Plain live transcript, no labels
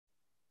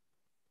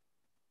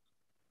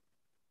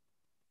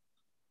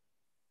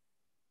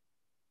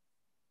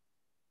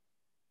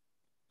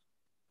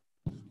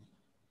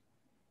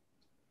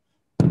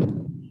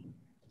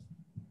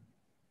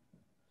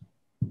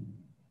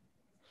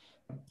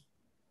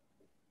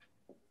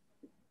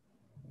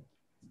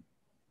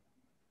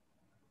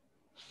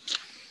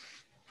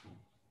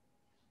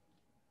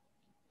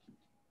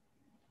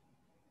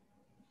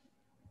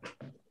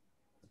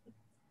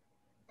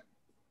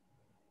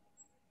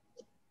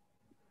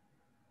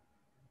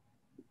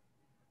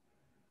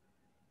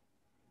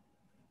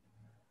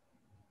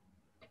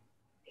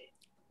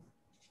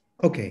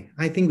Okay,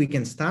 I think we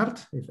can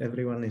start if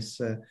everyone is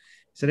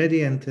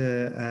ready, and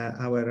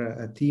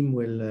our team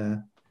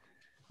will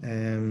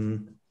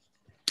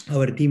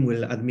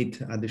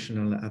admit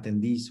additional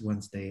attendees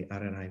once they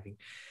are arriving.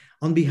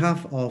 On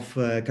behalf of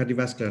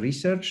Cardiovascular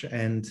Research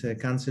and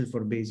Council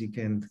for Basic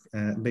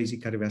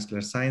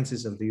Cardiovascular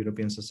Sciences of the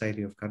European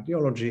Society of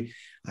Cardiology,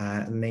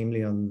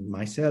 namely on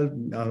myself,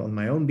 on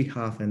my own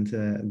behalf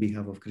and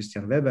behalf of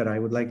Christian Weber, I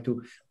would like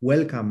to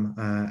welcome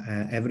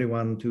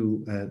everyone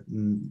to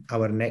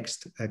our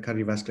next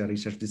Cardiovascular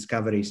Research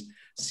Discoveries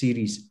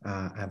series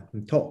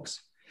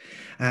talks.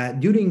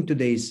 During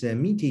today's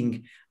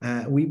meeting,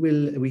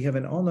 we have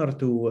an honor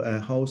to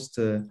host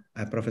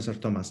Professor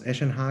Thomas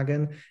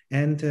Eschenhagen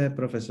and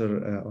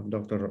Professor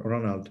Dr.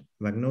 Ronald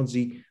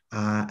Vagnozzi,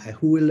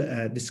 who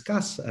will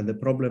discuss the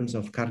problems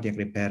of cardiac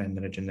repair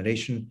and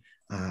regeneration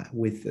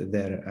with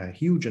their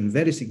huge and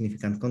very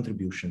significant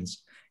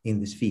contributions in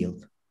this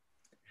field.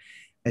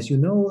 As you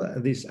know,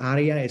 this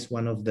area is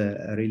one of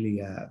the really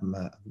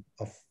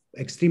of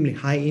extremely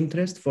high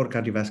interest for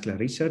cardiovascular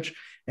research,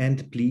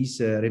 and please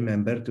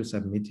remember to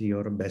submit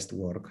your best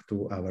work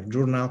to our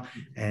journal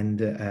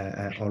and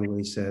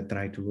always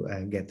try to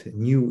get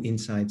new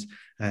insights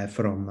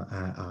from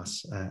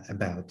us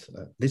about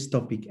this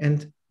topic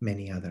and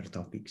many other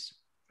topics.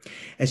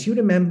 As you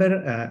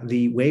remember,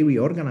 the way we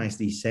organize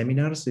these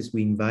seminars is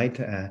we invite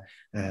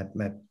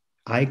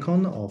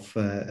icon of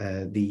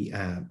the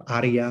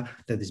area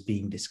that is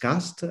being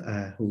discussed,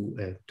 who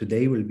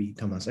today will be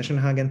Thomas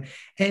Eschenhagen,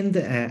 and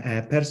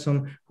a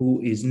person who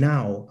is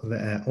now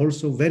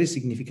also very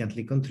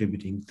significantly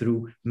contributing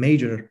through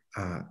major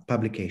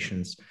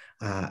publications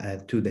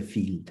to the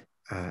field,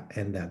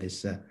 and that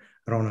is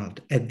Ronald.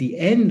 At the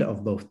end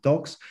of both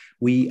talks,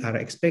 we are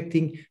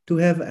expecting to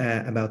have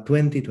about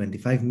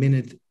 20-25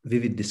 minute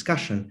vivid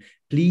discussion.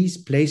 Please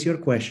place your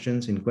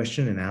questions in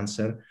question and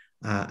answer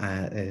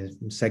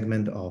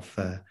segment of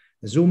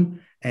Zoom,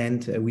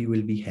 and we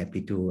will be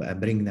happy to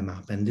bring them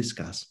up and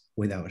discuss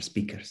with our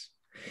speakers.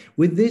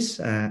 With this,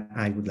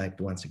 I would like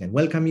to once again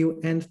welcome you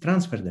and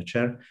transfer the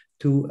chair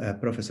to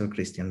Professor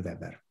Christian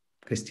Weber.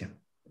 Christian.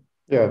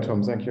 Yeah,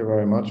 Tom, thank you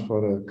very much for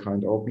the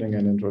kind opening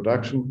and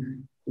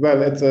introduction.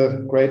 Well, it's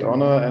a great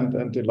honor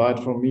and delight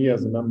for me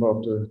as a member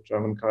of the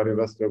German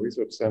Cardiovascular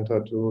Research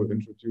Center to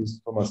introduce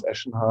Thomas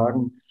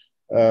Eschenhagen.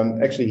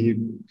 Actually, he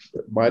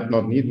might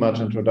not need much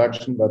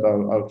introduction, but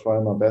I'll try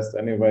my best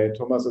anyway.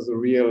 Thomas is a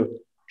real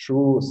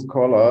true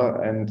scholar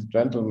and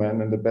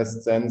gentleman in the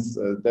best sense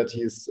that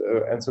he's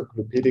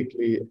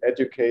encyclopedically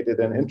educated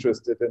and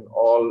interested in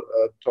all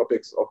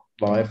topics of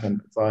life and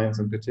science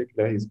in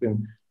particular. He's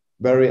been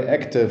very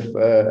active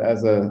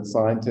as a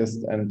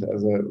scientist and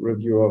as a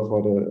reviewer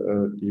for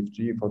the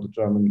DFG, for the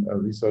German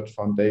Research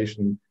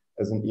Foundation,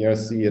 as an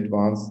ERC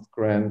Advanced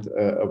Grant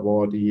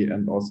awardee,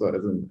 and also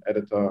as an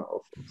editor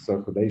of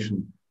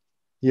Circulation.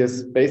 He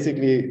has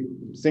basically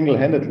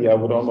single-handedly, I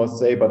would almost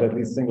say, but at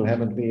least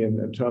single-handedly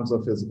in terms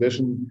of his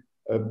vision,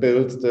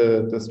 built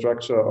the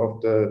structure of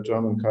the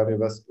German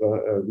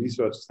Cardiovascular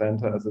Research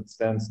Center as it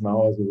stands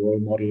now as a role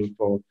model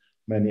for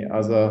many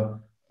other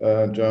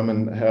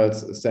German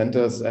health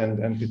centers, and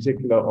in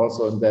particular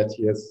also in that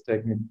he has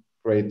taken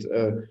great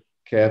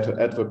care to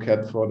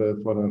advocate for the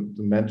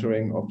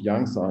mentoring of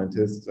young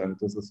scientists, and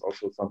this is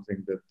also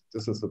something that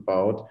this is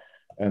about.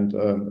 And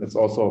it's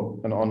also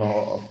an honor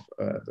of,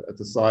 at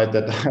the side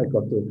that I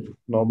got to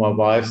know my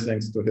wife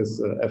thanks to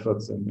his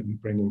efforts in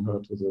bringing her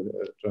to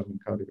the German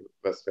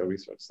Cardiovascular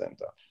Research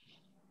Center.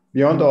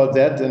 Beyond all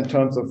that, in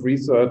terms of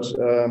research,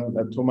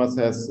 Thomas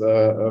has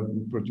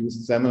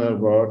produced seminal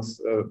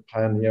works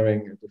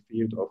pioneering the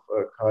field of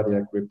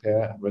cardiac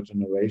repair and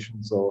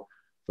regeneration. So,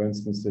 for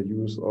instance, the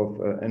use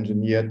of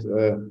engineered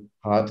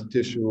heart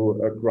tissue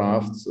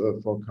grafts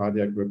for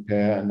cardiac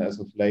repair, and as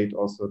of late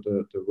also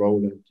the role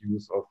and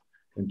use of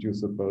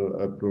inducible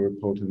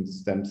pluripotent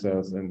stem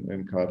cells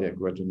in cardiac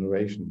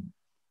regeneration.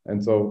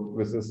 And so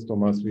with this,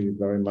 Thomas, we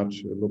very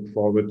much look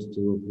forward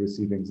to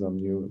receiving some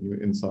new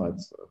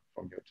insights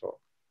from your talk.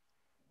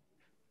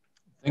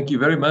 Thank you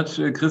very much,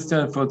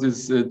 Christian, for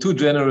this too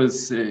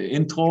generous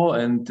intro,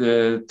 and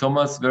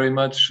Thomas, very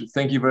much.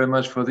 Thank you very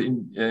much for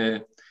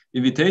the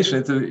invitation.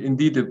 It's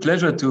indeed a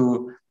pleasure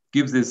to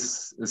give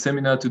this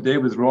seminar today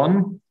with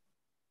Ron,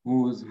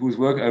 whose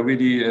work I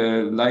really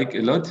like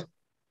a lot.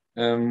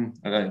 And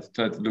I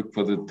try to look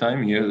for the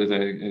time here that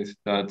I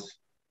start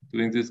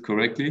doing this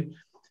correctly.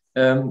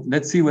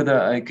 Let's see whether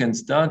I can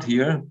start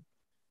here.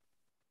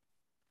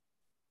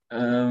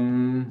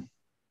 Can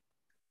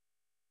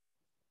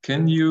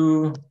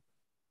you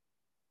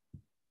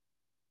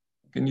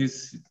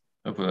see?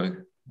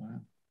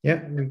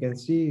 Yeah, we can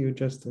see. You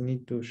just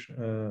need to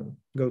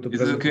go to.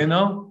 Is it okay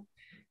now?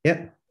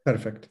 Yeah,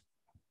 perfect.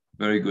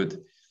 Very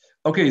good.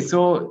 Okay,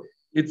 so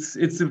it's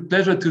a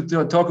pleasure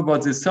to talk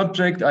about this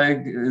subject.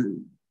 I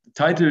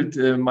titled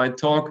my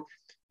talk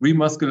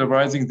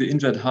 "Remuscularizing the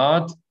Injured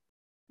Heart: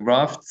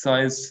 Graft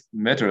Size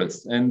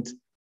Matters." And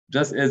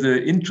just as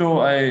an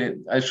intro,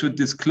 I should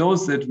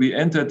disclose that we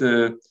entered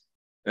a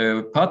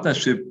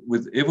partnership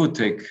with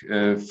Evotec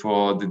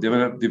for the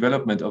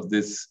development of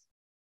this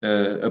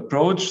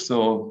approach,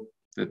 so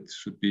that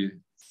should be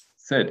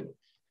said.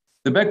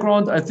 The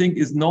background, I think,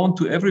 is known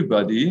to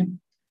everybody,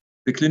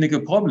 the clinical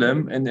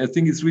problem, and I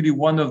think it's really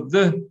one of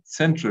the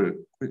central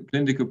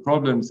clinical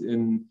problems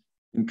in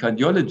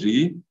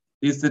cardiology,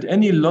 is that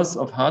any loss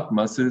of heart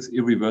muscle is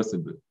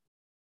irreversible.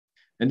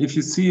 And if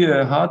you see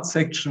a heart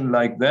section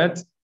like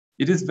that,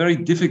 it is very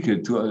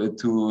difficult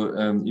to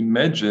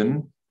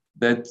imagine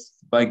that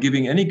by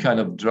giving any kind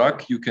of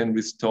drug, you can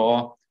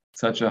restore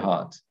such a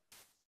heart.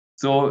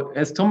 So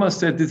as Thomas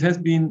said, this has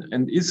been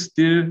and is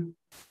still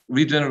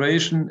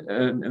regeneration,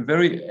 a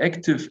very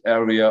active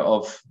area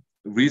of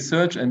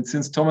research. And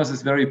since Thomas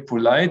is very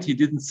polite, he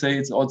didn't say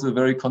it's also a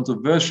very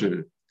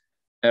controversial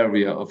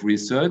area of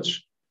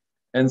research.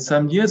 And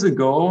some years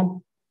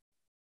ago,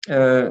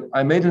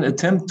 I made an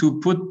attempt to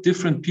put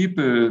different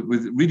people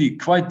with really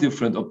quite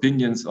different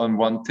opinions on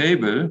one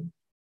table,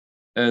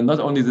 not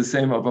only the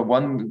same of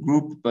one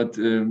group, but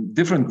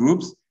different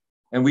groups.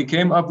 And we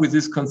came up with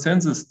this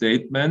consensus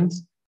statement,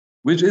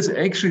 which is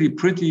actually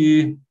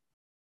pretty,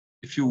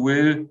 if you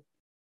will,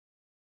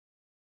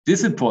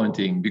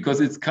 disappointing,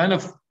 because it's kind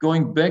of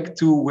going back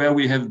to where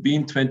we have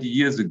been 20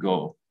 years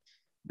ago.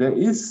 There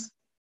is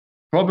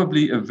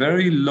probably a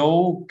very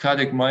low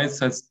cardiac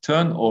myocytes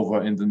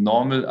turnover in the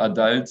normal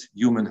adult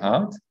human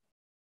heart.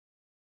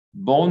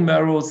 Bone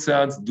marrow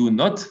cells do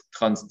not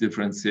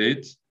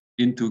transdifferentiate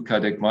into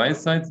cardiac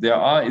myocytes. There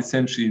are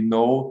essentially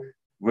no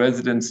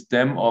resident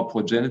stem or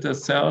progenitor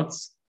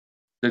cells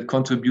that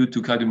contribute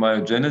to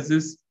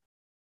cardiomyogenesis,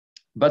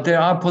 but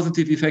there are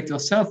positive effects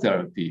of cell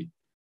therapy.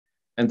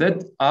 And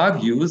that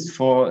argues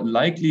for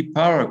likely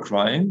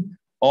paracrine,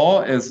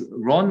 or as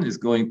Ron is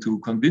going to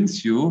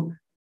convince you,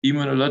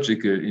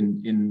 immunological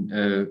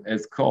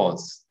as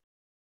cause.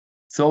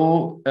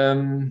 So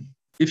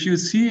if you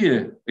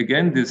see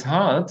again this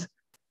heart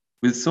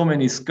with so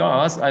many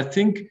scars, I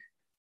think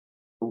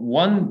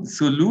one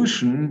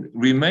solution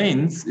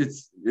remains,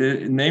 it's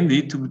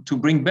namely to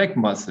bring back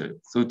muscle,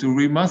 so to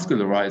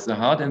remuscularize the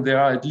heart. And there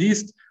are at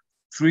least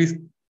 3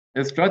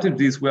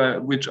 strategies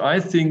which I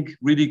think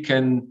really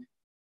can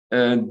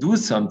do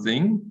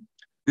something.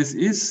 This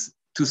is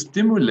to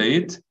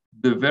stimulate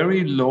the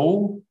very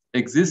low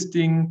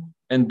existing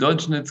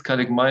endogenous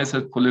cardiac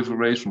myocyte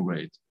proliferation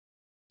rate.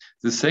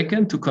 The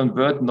second, to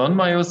convert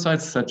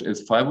non-myocytes such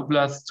as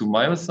fibroblasts to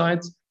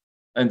myocytes.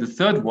 And the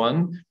third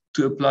one,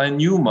 to apply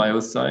new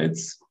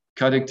myocytes,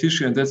 cardiac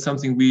tissue. And that's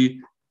something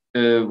we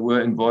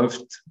were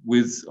involved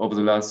with over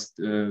the last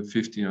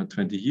 15 or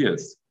 20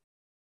 years.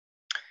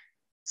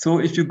 So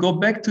if you go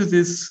back to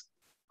this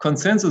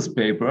consensus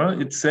paper,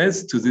 it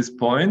says to this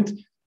point,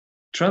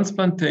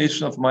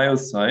 transplantation of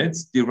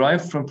myocytes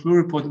derived from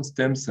pluripotent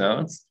stem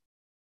cells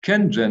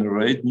can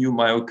generate new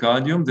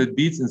myocardium that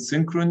beats in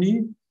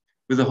synchrony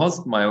with the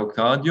host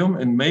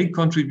myocardium and may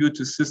contribute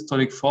to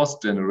systolic force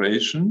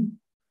generation.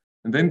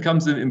 And then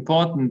comes an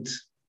important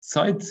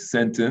side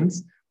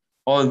sentence,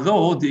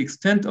 although the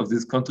extent of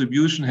this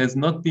contribution has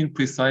not been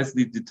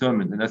precisely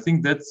determined. And I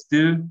think that's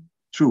still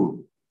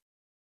true.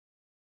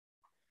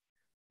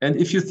 And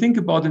if you think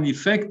about an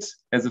effect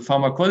as a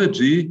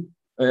pharmacologist,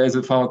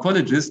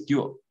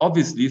 you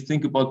obviously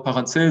think about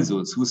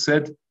Paracelsus, who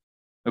said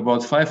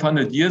about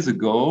 500 years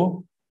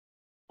ago,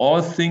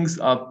 all things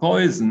are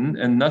poison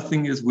and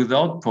nothing is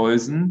without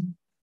poison.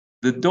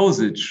 The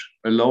dosage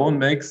alone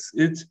makes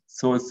it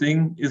so a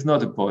thing is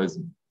not a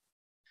poison.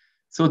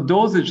 So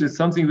dosage is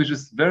something which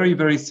is very,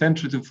 very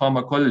central to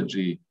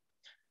pharmacology.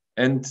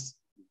 And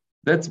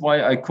that's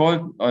why I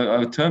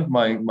termed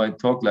my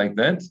talk like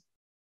that.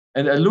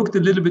 And I looked a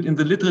little bit in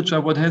the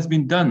literature what has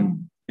been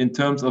done in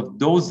terms of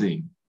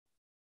dosing.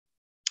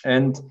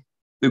 And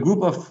the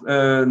group of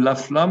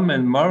Laflamme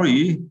and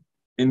Murray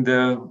in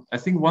I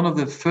think one of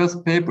the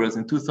first papers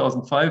in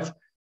 2005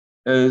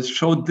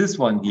 showed this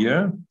one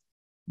here.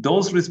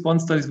 Dose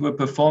response studies were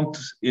performed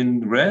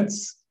in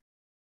rats.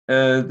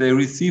 They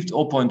received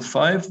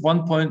 0.5,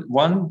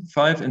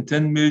 1.15, and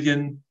 10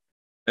 million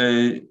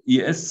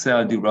ES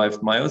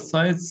cell-derived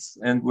myocytes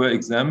and were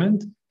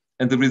examined.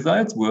 And the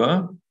results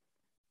were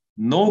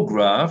no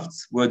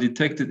grafts were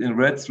detected in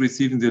rats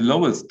receiving the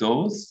lowest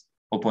dose,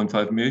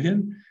 0.5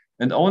 million,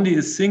 and only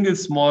a single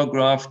small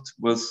graft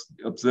was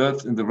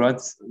observed in the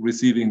rats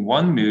receiving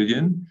 1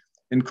 million.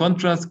 In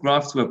contrast,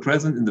 grafts were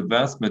present in the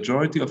vast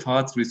majority of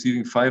hearts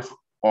receiving 5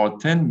 or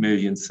 10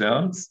 million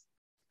cells,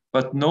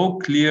 but no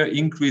clear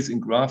increase in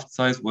graft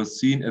size was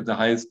seen at the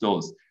highest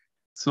dose.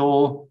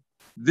 So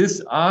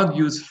this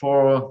argues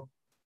for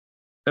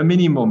a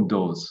minimum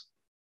dose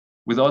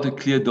without a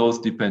clear dose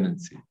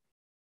dependency.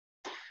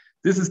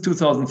 This is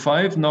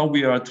 2005. Now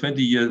we are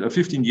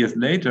 15 years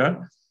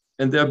later,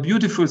 and there are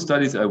beautiful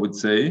studies, I would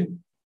say,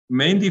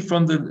 mainly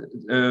from the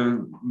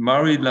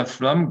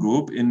Murray-Laflamme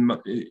group in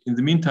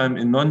the meantime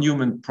in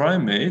non-human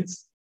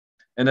primates.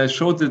 And I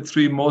showed the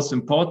 3 most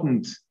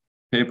important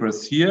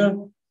papers here.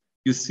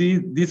 You see,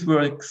 these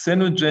were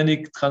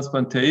xenogenic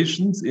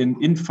transplantations in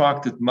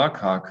infarcted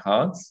macaque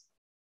hearts,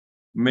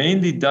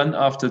 mainly done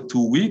after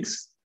 2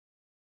 weeks.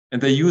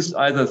 And they used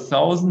either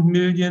 1,000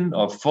 million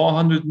or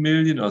 400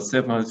 million or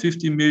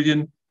 750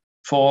 million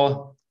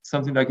for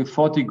something like a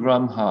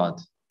 40-gram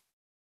heart.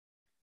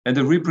 And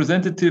the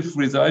representative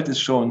result is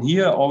shown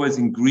here, always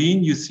in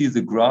green. You see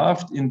the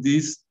graft in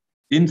this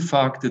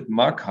infarcted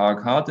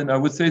Makak heart. And I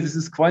would say this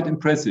is quite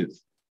impressive.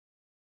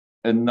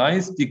 A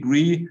nice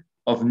degree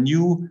of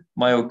new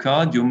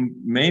myocardium,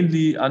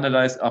 mainly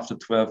analyzed after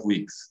 12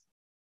 weeks.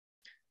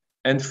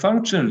 And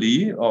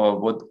functionally, or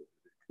what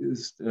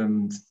is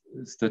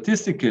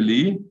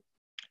statistically,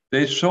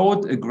 they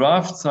showed a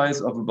graft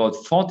size of about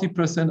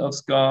 40% of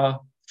scar,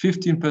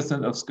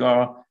 15% of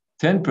scar,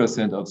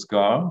 10% of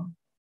scar.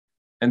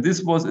 And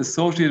this was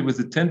associated with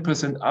a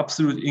 10%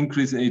 absolute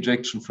increase in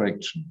ejection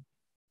fraction,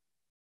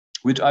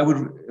 which I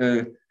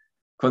would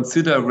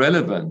consider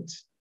relevant.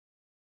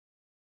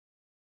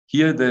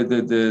 Here,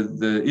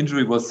 the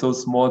injury was so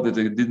small that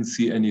they didn't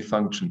see any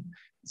function.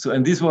 So,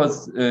 and this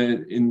was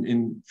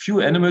in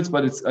few animals,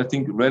 but it's, I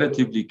think,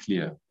 relatively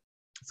clear.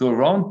 So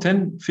around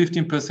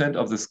 10–15%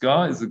 of the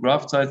scar is the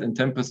graft size and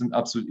 10%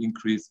 absolute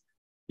increase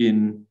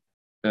in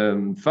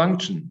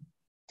function.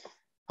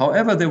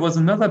 However, there was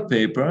another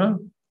paper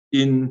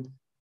in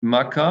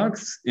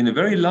macaques, in a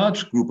very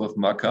large group of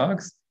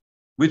macaques,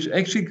 which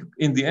actually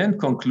in the end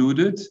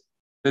concluded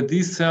that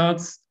these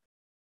cells,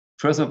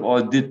 first of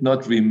all, did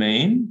not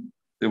remain.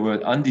 They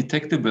were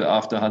undetectable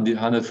after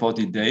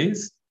 140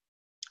 days.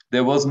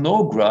 There was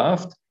no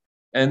graft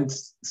and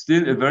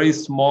still a very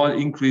small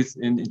increase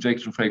in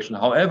ejection fraction.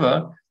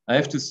 However, I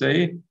have to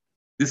say,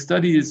 this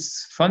study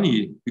is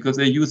funny because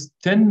they used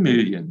 10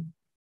 million,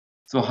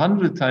 so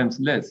 100 times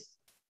less.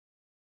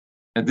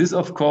 And this,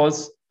 of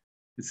course,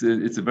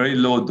 it's a very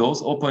low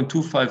dose,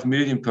 0.25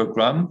 million per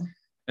gram.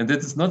 And that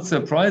is not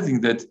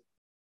surprising that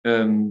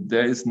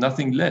there is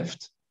nothing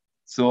left.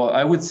 So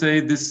I would say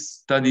this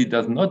study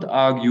does not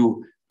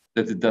argue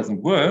that it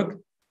doesn't work.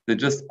 It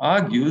just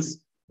argues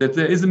that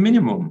there is a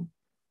minimum.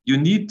 You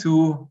need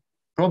to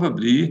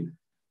probably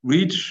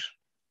reach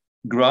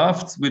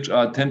grafts which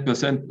are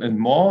 10% and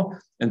more,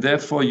 and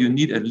therefore you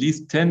need at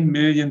least 10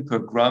 million per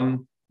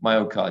gram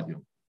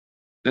myocardium.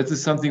 That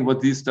is something what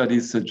these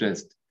studies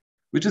suggest,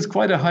 which is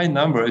quite a high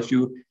number. If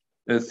you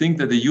think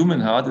that the human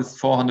heart is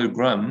 400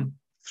 gram,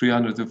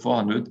 300 to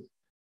 400,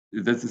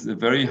 that is a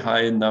very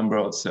high number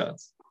of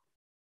cells.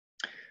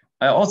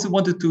 I also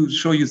wanted to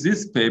show you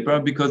this paper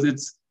because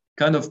it's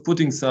kind of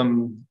putting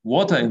some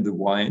water in the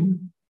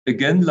wine.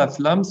 Again,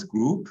 Laflamme's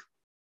group,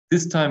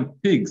 this time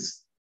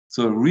pigs,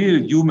 so a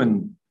real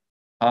human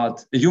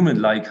heart, a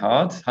human-like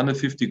heart,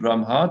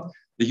 150-gram heart.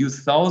 They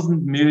use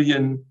 1,000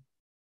 million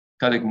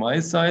cardiac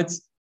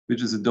myocytes,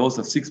 which is a dose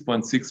of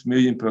 6.6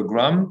 million per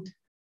gram.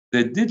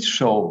 They did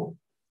show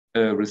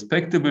a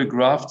respectable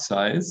graft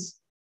size,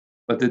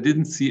 but they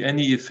didn't see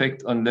any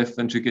effect on left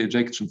ventricular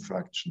ejection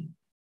fraction.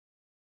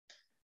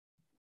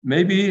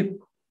 Maybe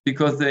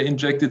because they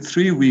injected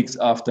 3 weeks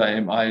after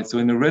MI, so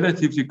in a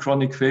relatively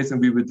chronic phase, and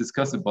we will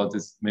discuss about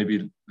this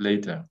maybe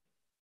later.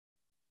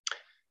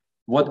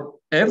 What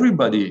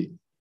everybody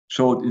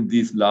showed in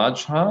these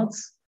large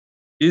hearts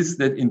is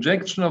that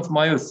injection of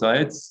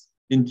myocytes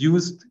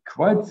induced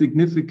quite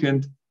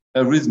significant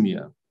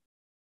arrhythmia.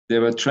 They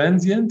were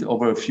transient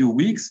over a few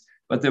weeks,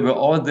 but they were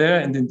all there,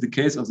 and in the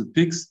case of the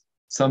pigs,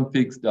 some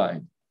pigs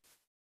died.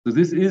 So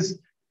this is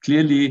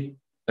clearly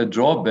a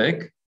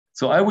drawback.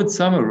 So I would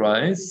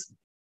summarize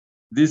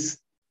this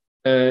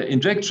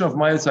injection of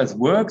myocytes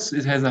works.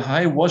 It has a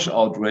high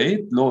washout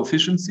rate, low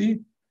efficiency.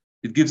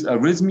 It gives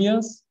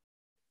arrhythmias,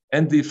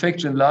 and the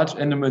effect in large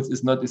animals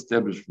is not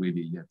established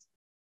really yet.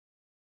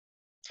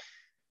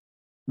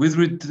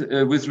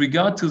 With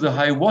regard to the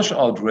high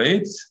washout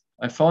rates,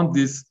 I found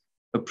this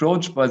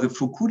approach by the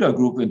Fukuda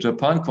group in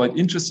Japan quite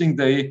interesting.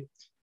 They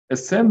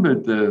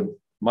assembled the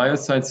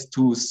myocytes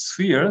to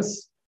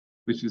spheres,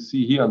 which you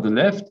see here on the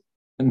left,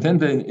 and then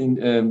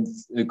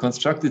they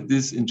constructed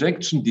this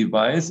injection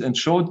device and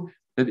showed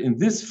that in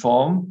this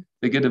form,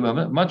 they get a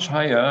much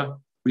higher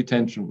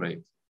retention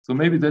rate. So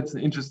maybe that's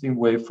an interesting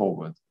way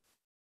forward.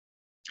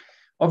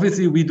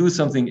 Obviously, we do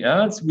something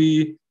else.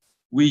 We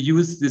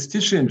use this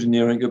tissue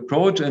engineering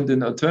approach, and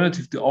an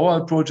alternative to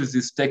our approach is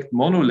these stacked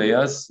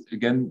monolayers,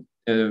 again,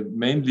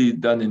 mainly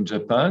done in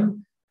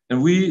Japan.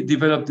 And we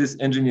developed this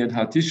engineered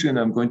heart tissue, and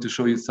I'm going to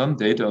show you some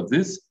data of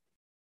this.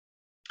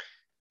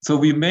 So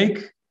we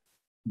make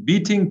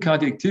beating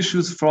cardiac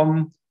tissues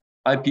from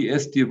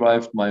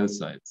iPS-derived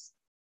myocytes.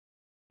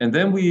 And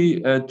then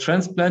we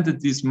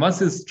transplanted these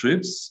muscle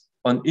strips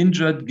on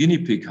injured guinea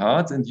pig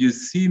hearts. And you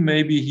see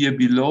maybe here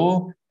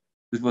below,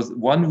 this was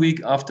 1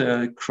 week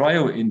after a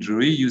cryo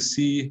injury, you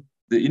see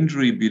the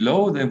injury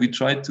below. Then we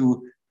tried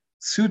to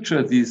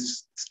suture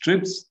these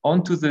strips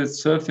onto the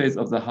surface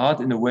of the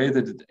heart in a way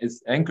that it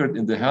is anchored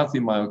in the healthy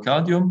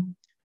myocardium.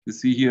 You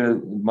see here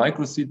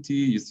micro CT,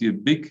 you see a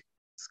big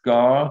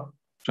scar,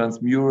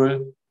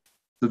 transmural.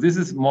 So this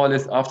is more or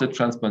less after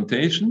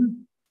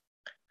transplantation.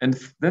 And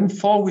then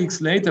 4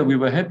 weeks later, we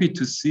were happy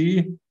to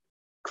see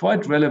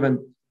quite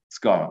relevant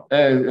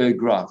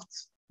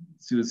grafts.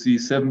 So you see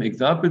 7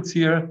 examples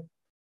here.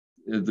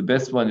 The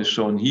best one is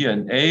shown here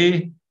in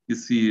A. You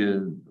see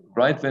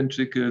right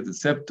ventricle, the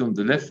septum,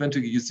 the left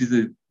ventricle. You see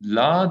the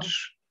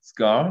large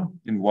scar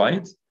in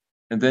white,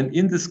 and then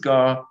in the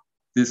scar,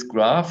 this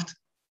graft,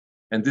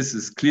 and this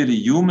is clearly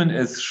human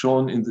as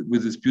shown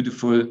with this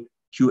beautiful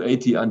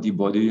Q80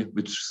 antibody,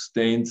 which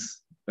stains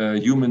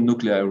human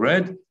nuclei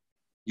red.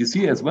 You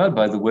see as well,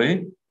 by the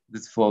way,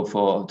 this for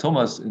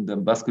Thomas in the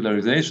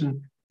vascularization,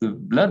 the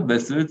blood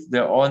vessels,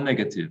 they're all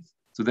negative.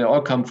 So they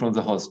all come from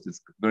the host,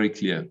 it's very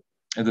clear.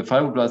 And the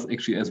fibroblasts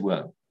actually as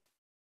well,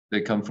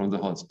 they come from the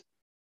host.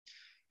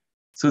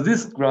 So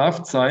this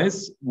graft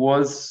size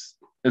was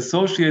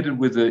associated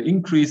with an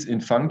increase in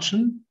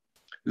function.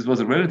 This was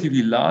a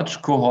relatively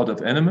large cohort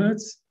of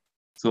animals.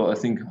 So I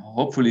think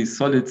hopefully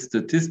solid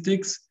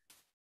statistics.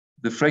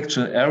 The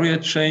fractional area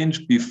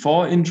change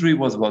before injury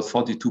was about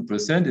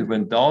 42%. It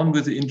went down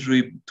with the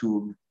injury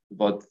to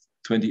about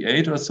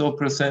 28 or so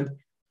percent.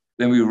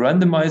 Then we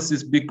randomized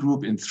this big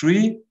group in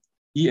 3,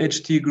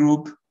 EHT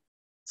group,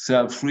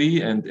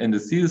 cell-free and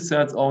endothelial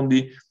cells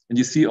only. And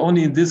you see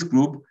only in this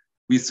group,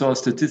 we saw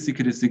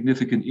statistically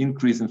significant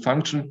increase in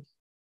function,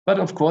 but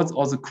of course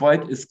also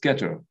quite a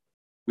scatter,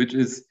 which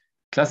is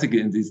classical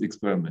in these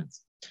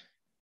experiments.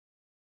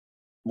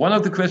 One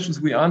of the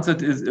questions we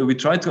answered is, we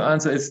tried to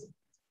answer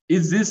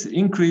is this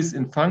increase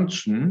in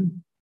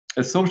function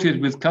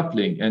associated with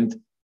coupling? And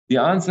the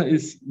answer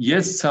is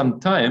yes,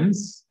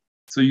 sometimes.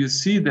 So you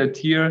see that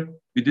here,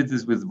 we did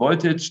this with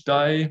voltage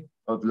dye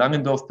of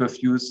Langendorf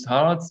perfused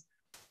hearts.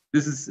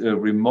 This is a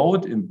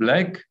remote in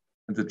black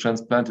and the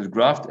transplanted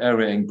graft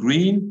area in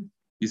green.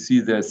 You see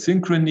there's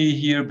synchrony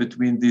here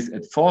between these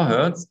at 4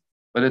 Hertz,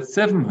 but at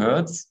 7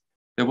 Hertz,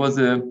 there was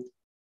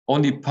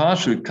only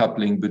partial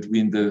coupling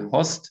between the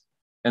host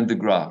and the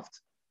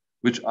graft,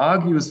 which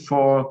argues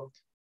for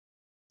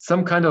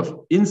some kind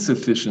of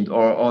insufficient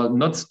or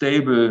not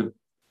stable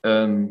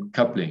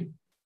coupling.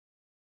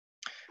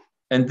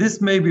 And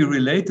this may be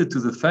related to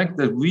the fact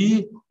that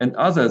we and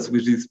others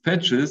with these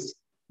patches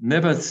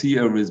never see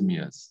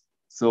arrhythmias.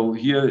 So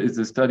here is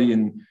a study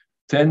in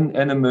 10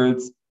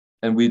 animals,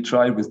 and we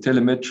tried with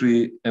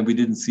telemetry, and we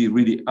didn't see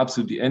really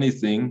absolutely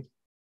anything.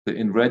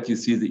 In red, you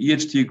see the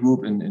EHT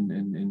group,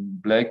 in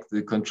black,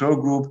 the control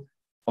group.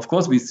 Of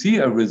course, we see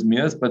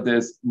arrhythmias, but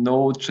there's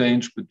no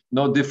change,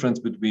 no difference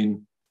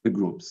between the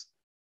groups.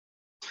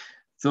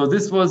 So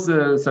this was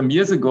some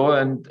years ago,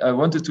 and I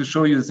wanted to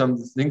show you some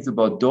things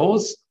about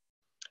dose.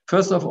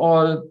 First of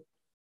all,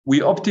 we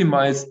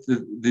optimized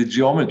the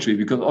geometry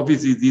because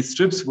obviously these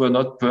strips were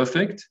not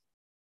perfect.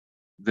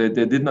 They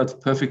did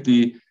not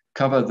perfectly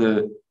cover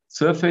the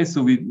surface.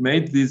 So we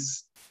made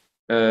this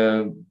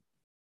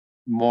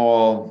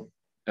more,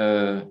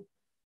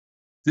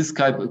 this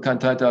type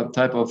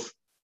of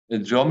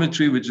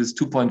geometry, which is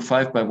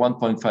 2.5 by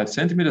 1.5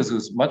 centimeters. So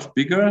it's much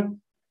bigger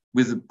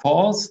with the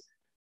pores.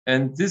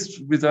 And this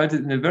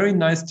resulted in a very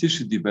nice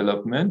tissue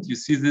development. You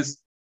see this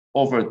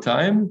over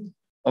time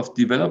of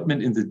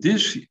development in the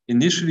dish.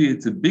 Initially,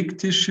 it's a big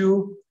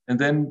tissue, and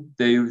then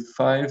day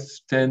 5,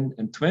 10,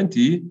 and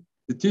 20,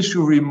 the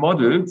tissue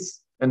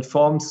remodels and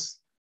forms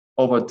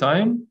over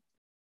time.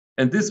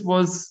 And this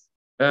was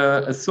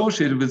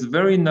associated with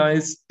very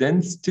nice,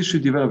 dense tissue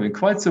development,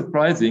 quite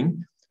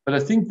surprising. But I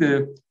think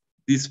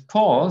these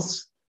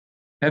pores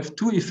have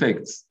 2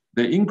 effects.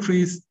 They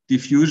increase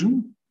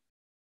diffusion,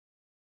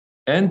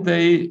 and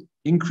they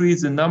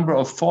increase the number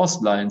of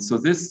force lines. So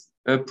this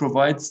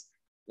provides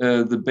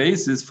the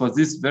basis for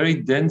this very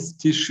dense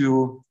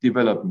tissue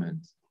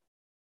development.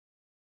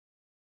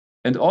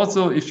 And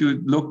also, if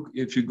you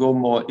go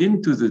more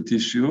into the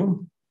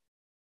tissue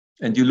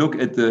and you look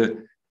at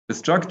the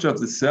structure of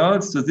the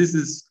cells, so this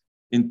is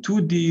in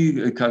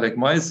 2D cardiac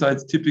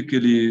myocytes,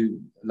 typically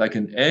like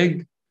an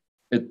egg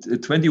at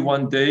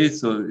 21 days.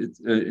 So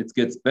it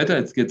gets better,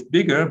 it gets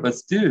bigger, but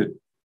still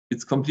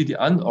it's completely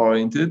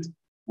unoriented.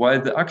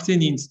 While the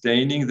actinium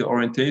staining, the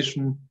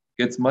orientation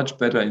gets much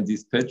better in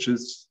these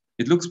patches.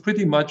 It looks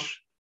pretty much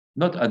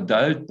not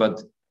adult,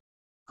 but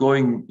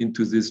going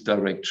into this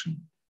direction.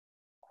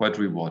 Quite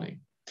rewarding.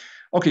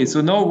 Okay,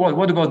 so now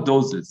what about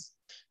doses?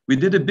 We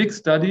did a big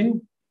study,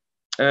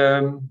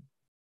 again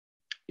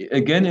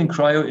in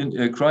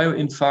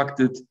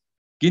cryo-infarcted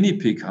guinea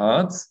pig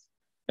hearts,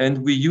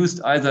 and we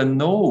used either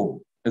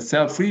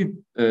cell-free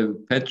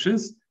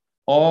patches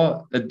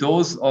or a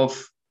dose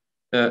of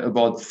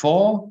about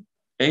 4,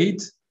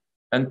 8,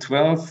 and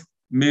 12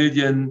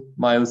 million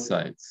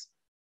myocytes.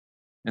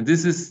 And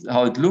this is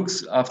how it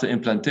looks after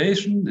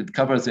implantation. It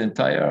covers the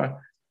entire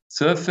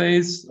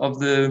surface of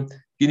the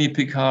guinea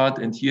pig heart.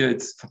 And here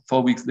it's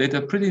 4 weeks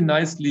later, pretty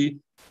nicely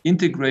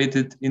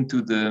integrated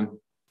into the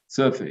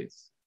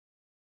surface.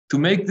 To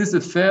make this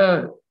a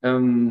fair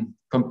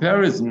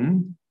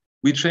comparison,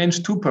 we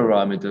changed 2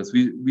 parameters.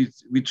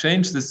 We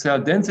changed the cell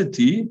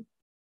density.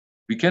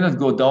 We cannot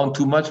go down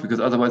too much because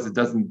otherwise it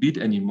doesn't beat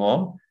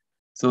anymore.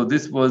 So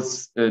this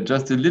was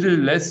just a little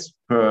less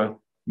per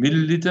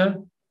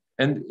milliliter.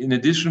 And in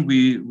addition,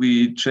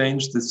 we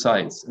changed the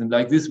size. And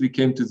like this, we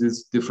came to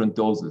these different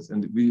doses.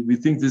 And we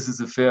think this is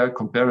a fair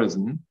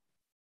comparison.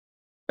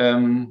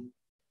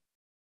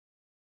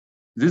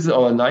 this is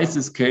our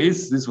nicest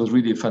case. This was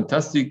really a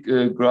fantastic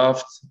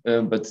graft,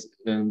 but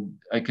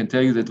I can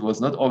tell you that it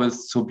was not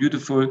always so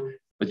beautiful.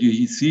 But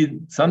you see,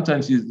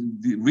 sometimes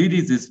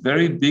really these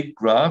very big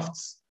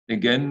grafts,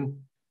 again,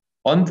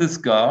 on the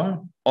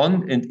scar,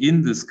 on and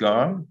in the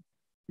scar.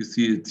 You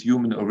see it's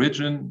human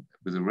origin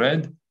with a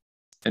red,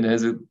 and it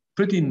has a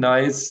pretty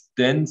nice,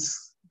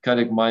 dense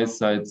cardiac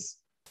myocyte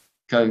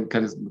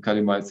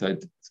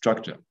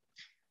structure.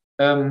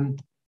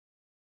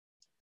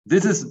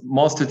 This is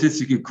more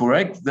statistically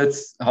correct.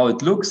 That's how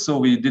it looks. So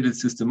we did it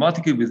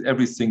systematically with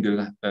every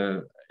single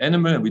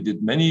animal. We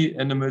did many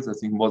animals, I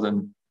think more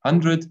than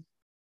 100,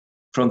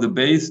 from the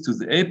base to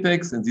the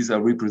apex. And these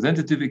are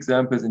representative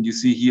examples. And you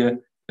see here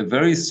a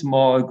very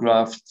small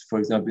graft, for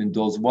example, in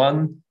dose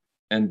 1,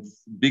 and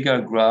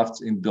bigger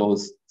grafts in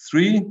dose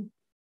 3.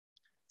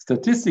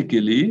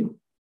 Statistically,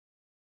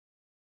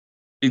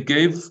 it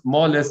gave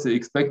more or less the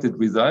expected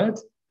result.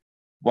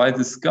 While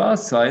the scar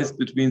size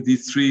between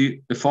these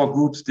 4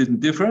 groups didn't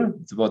differ,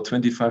 it's about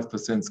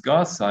 25%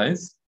 scar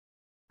size,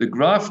 the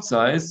graft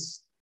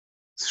size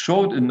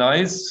showed a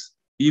nice,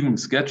 even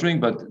scattering,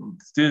 but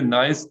still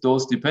nice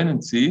dose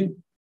dependency.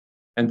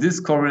 And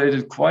this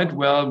correlated quite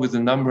well with the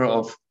number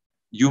of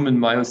human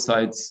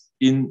myocytes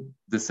in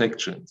the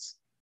sections.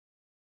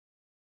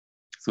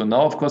 So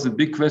now, of course, the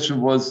big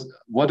question was,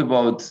 what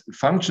about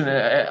function?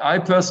 I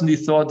personally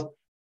thought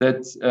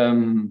that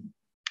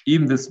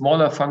even the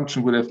smaller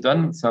function would have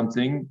done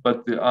something,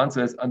 but the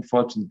answer is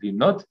unfortunately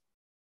not.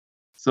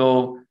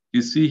 So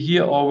you see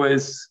here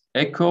always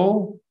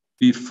echo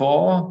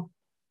before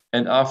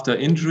and after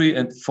injury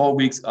and 4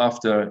 weeks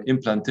after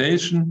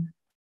implantation.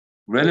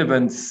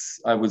 Relevance,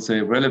 I would say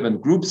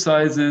relevant group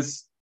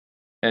sizes.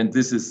 And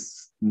this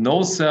is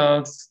no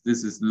cells,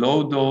 this is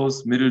low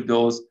dose, middle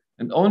dose,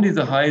 and only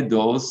the high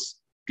dose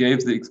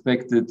gave the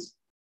expected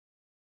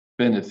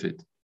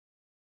benefit.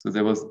 So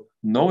there was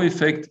no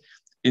effect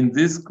in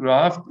this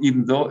graft,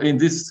 even though in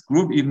this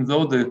group, even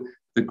though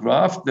the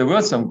graft, there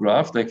were some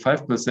graft, like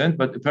 5%,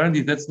 but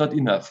apparently that's not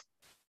enough.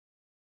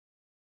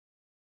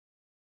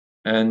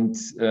 And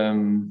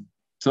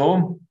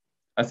so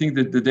I think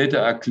that the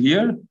data are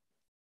clear.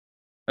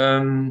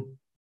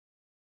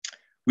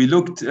 We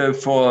looked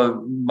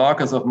for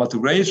markers of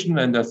maturation,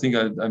 and I think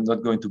I'm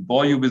not going to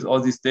bore you with all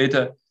this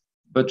data,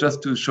 but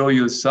just to show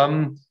you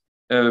some,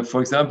 for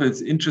example,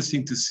 it's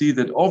interesting to see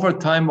that over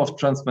time of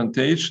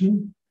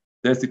transplantation,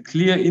 there's a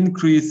clear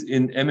increase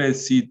in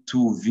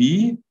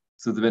MLC2V,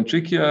 so the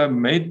ventricular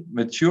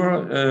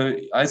mature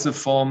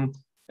isoform,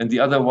 and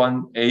the other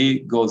one, A,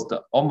 goes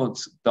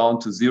almost down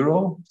to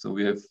 0. So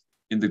we have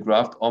in the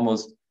graft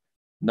almost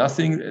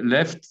nothing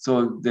left.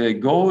 So they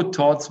go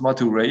towards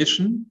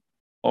maturation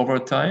over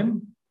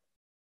time.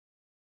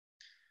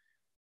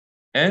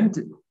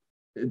 And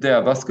they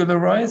are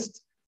vascularized,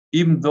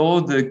 even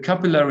though the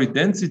capillary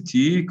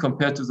density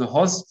compared to the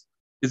host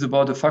is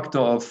about a factor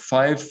of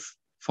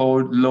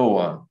 5-fold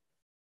lower.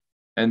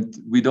 And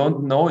we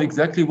don't know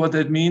exactly what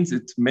that means.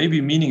 It may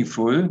be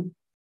meaningful.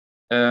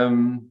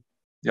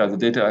 Yeah, the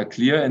data are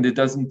clear, and it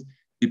doesn't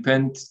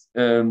depend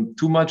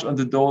too much on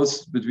the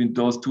dose. Between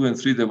dose 2 and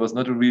 3, there was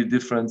not a real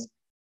difference.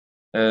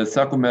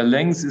 Sarcomere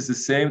length is the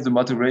same. The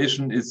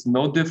maturation is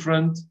no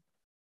different.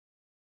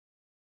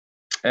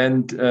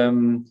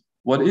 And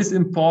what is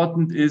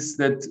important is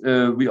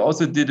that we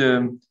also did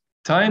a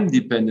time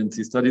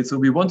dependency study. So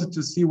we wanted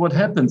to see what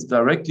happens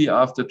directly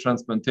after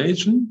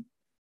transplantation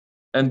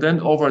and then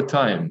over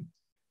time.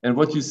 And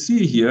what you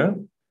see here,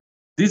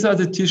 these are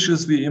the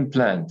tissues we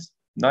implant.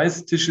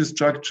 Nice tissue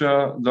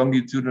structure,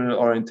 longitudinal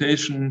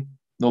orientation,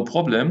 no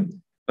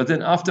problem. But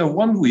then after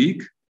 1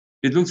 week,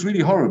 it looks really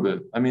horrible.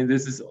 I mean,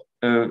 this is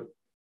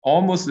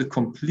almost a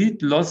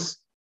complete loss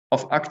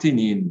of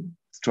actinin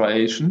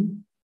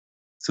striation.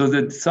 So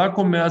the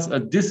sarcomeres are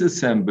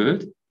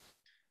disassembled.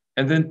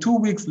 And then 2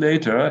 weeks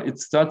later, it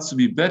starts to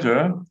be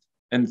better.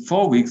 And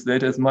 4 weeks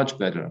later, it's much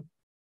better.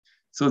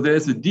 So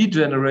there's a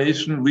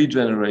degeneration,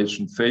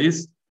 regeneration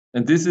phase.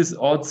 And this is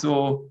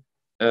also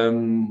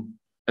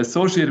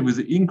associated with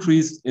the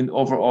increase in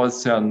overall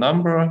cell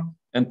number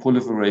and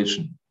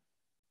proliferation.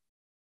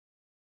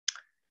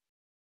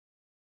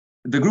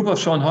 The group of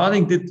Sean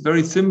Harding did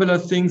very similar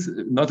things,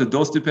 not a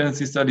dose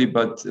dependency study,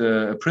 but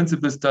a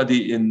principal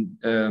study in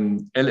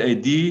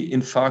LAD,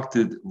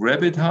 infarcted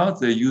rabbit heart.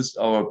 They used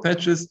our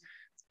patches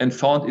and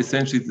found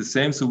essentially the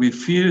same. So we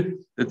feel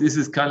that this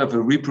is kind of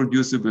a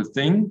reproducible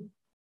thing.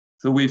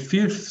 So we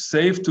feel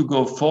safe to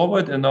go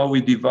forward. And now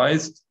we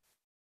devised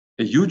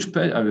a huge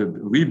patch, a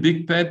real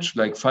big patch,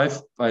 like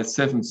 5 by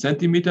 7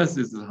 centimeters.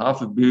 This is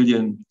 500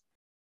 million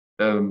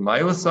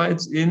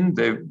myocytes in.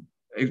 They're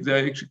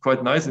actually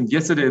quite nice. And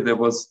yesterday there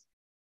was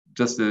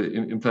just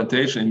an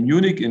implantation in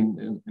Munich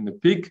in a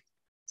pig.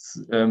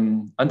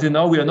 Until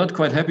now, we are not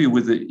quite happy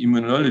with the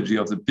immunology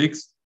of the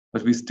pigs,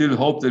 but we still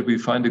hope that we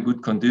find a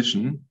good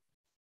condition.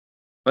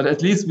 But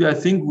at least I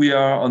think we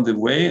are on the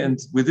way. And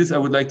with this, I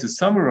would like to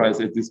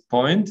summarize at this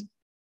point.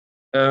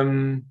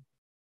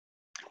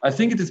 I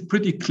think it is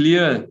pretty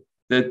clear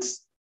that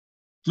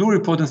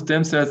pluripotent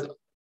stem cells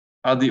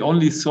are the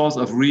only source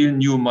of real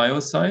new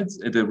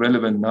myocytes at a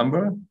relevant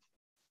number.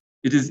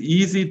 It is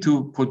easy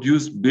to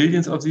produce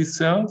billions of these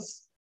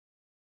cells.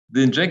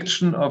 The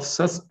injection of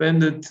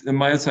suspended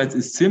myocytes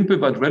is simple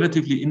but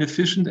relatively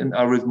inefficient and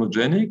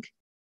arrhythmogenic.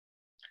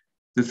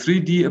 The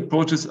 3D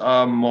approaches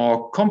are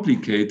more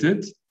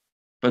complicated,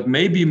 but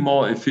maybe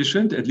more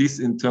efficient, at least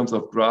in terms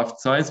of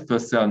graft size per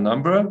cell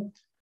number.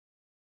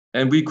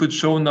 And we could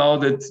show now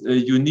that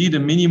you need a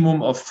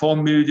minimum of 4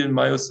 million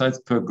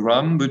myocytes per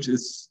gram, which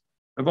is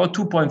about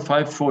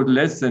 2.5-fold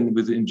less than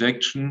with the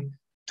injection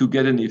to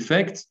get an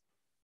effect.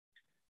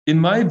 In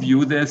my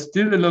view, there's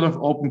still a lot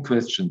of open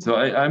questions. So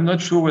I'm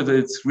not sure whether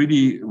it's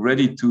really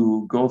ready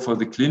to go for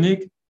the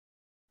clinic.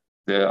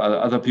 There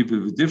are other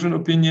people with different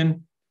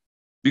opinion,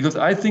 because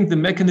I think the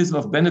mechanism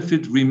of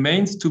benefit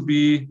remains to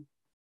be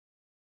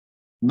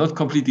not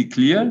completely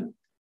clear.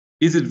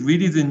 Is it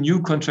really the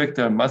new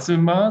contractile muscle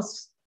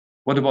mass?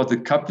 What about the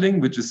coupling,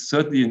 which is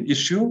certainly an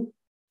issue?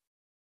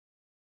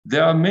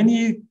 There are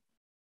many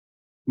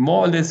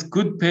more or less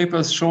good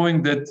papers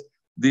showing that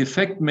the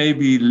effect may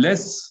be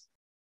less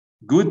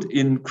good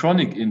in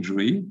chronic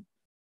injury.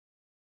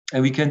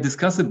 And we can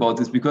discuss about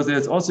this because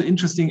there's also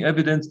interesting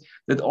evidence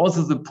that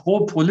also the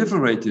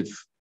pro-proliferative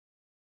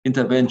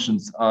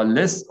interventions are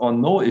less or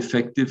no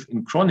effective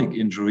in chronic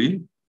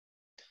injury.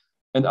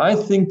 And I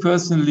think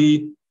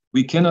personally,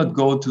 we cannot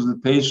go to the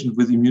patient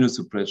with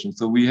immunosuppression.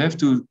 So we have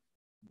to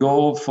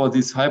go for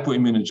this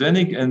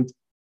hypoimmunogenic, and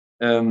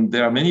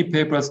there are many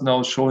papers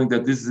now showing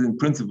that this is in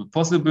principle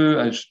possible.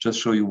 I should just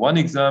show you one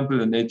example,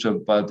 a Nature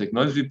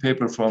Biotechnology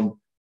paper from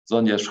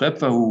Sonja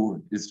Schrepfer,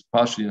 who is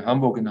partially in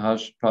Hamburg and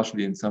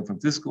partially in San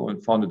Francisco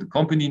and founded the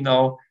company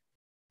now.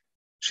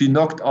 She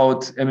knocked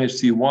out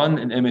MHC1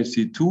 and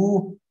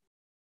MHC2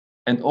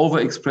 and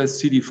overexpressed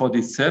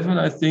CD47,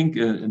 I think,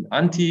 an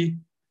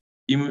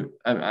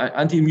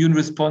anti-immune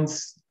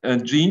response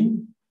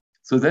gene.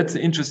 So that's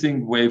an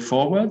interesting way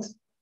forward.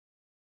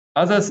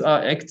 Others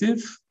are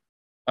active.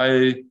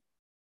 I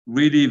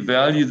really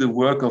value the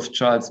work of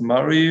Chuck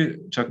Murray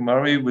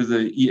with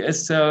the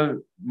ES cell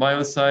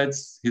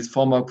myocytes. His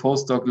former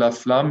postdoc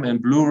Laflamme and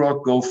Blue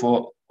Rock go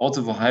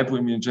also for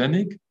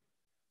hypoimmunogenic.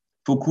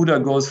 Fukuda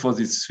goes for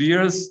the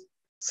spheres.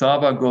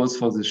 Saba goes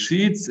for the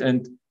sheets.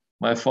 And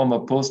my former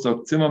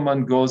postdoc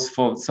Zimmermann goes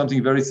for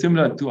something very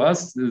similar to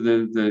us,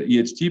 the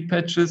EHT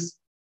patches,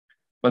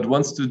 but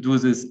wants to do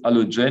this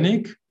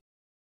allogenic.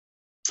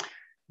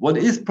 What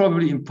is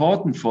probably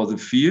important for the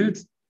field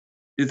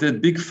is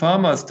that big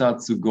pharma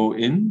starts to go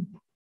in,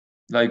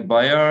 like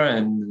Bayer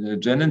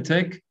and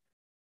Genentech.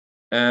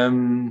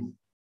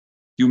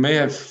 You may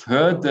have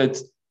heard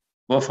that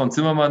Wolfram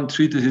Zimmermann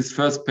treated his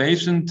first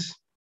patient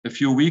a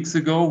few weeks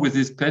ago with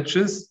these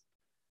patches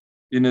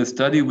in a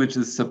study which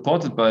is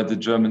supported by the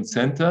German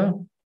center.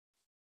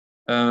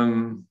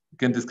 We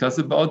can discuss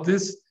about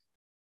this.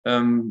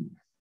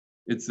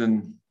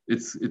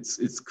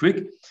 It's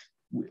quick.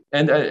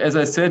 And as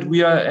I said,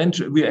 we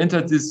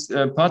entered this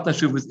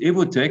partnership with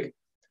Evotec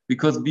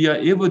because via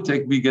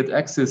Evotec we get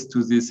access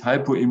to these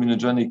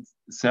hypoimmunogenic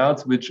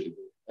cells, which,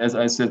 as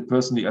I said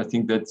personally, I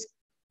think that's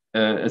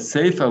a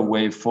safer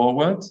way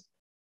forward.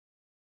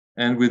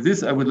 And with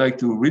this, I would like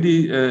to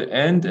really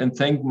end and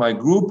thank my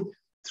group.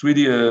 It's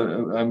really,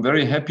 I'm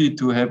very happy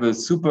to have a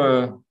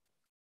super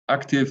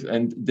active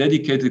and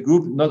dedicated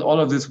group. Not all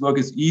of this work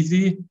is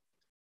easy.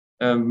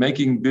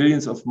 Making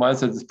billions of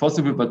myocytes is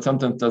possible, but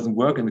sometimes doesn't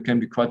work and it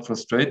can be quite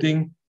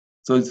frustrating.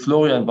 So it's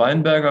Florian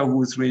Weinberger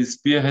who is really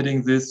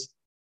spearheading this.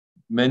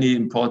 Many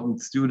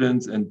important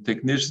students and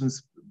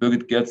technicians.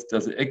 Birgit Gerz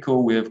does ECHO.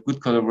 We have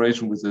good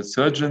collaboration with the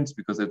surgeons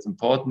because that's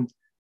important,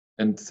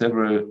 and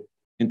several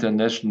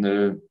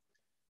international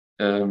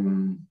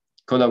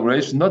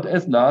collaboration, not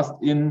as last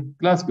in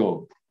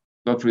Glasgow,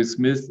 Godfrey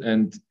Smith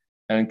and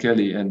Aaron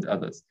Kelly and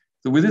others.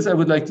 So with this, I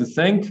would like to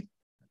thank.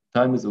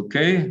 Time is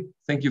okay.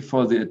 Thank you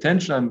for the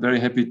attention. I'm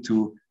very happy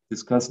to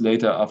discuss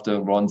later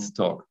after Ron's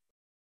talk.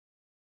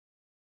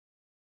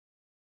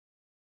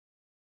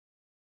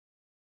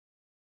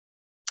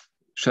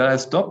 Shall I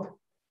stop?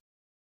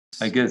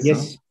 I guess.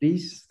 Yes,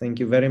 please. Thank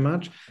you very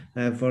much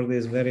for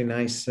this very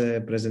nice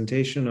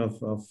presentation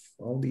of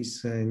all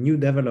these new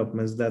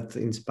developments that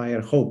inspire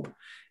hope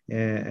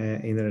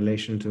in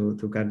relation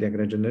to cardiac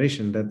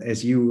regeneration that,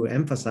 as you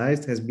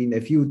emphasized, has been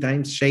a few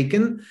times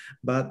shaken,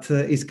 but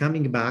is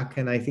coming back.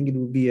 And I think it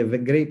will be a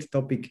great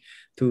topic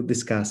to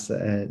discuss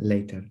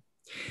later.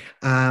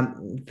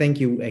 Thank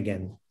you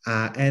again.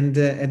 And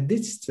at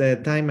this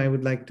time, I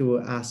would like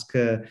to ask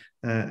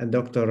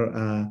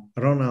Dr.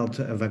 Ronald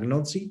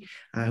Vagnozzi,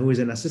 who is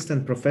an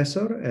assistant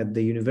professor at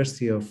the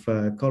University of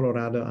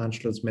Colorado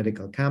Anschutz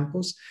Medical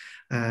Campus.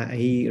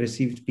 He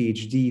received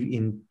PhD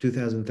in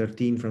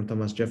 2013 from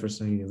Thomas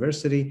Jefferson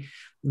University.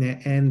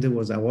 and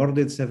was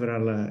awarded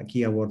several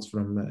key awards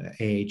from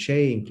AHA,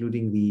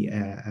 including the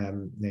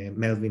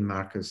Melvin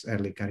Marcus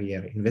Early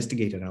Career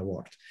Investigator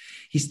Award.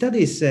 He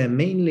studies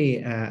mainly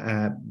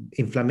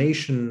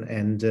inflammation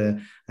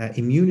and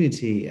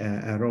immunity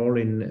role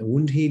in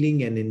wound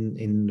healing and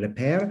in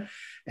repair.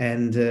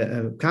 And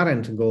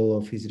current goal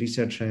of his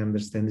research, I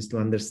understand, is to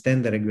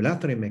understand the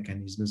regulatory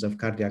mechanisms of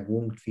cardiac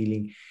wound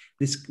healing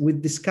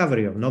with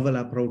discovery of novel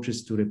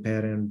approaches to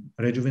repair and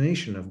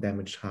rejuvenation of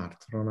damaged heart.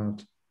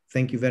 Ronald,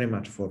 thank you very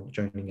much for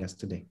joining us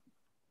today.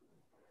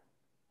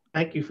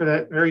 Thank you for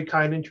that very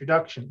kind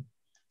introduction.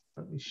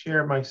 Let me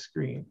share my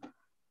screen.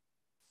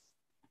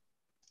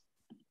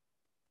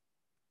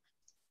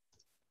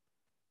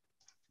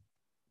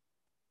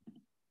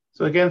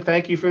 So again,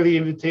 thank you for the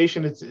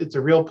invitation. It's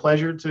a real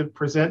pleasure to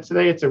present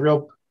today. It's a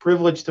real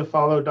privilege to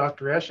follow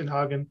Dr.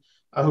 Eschenhagen,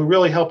 who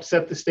really helped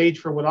set the stage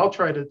for what I'll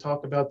try to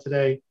talk about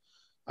today,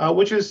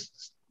 which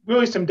is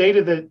really some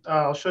data that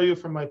I'll show you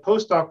from my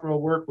postdoctoral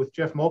work with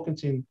Jeff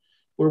Mulkinson,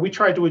 where we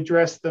tried to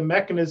address the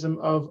mechanism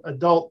of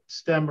adult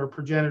stem or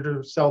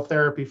progenitor cell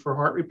therapy for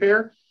heart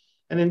repair.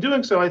 And in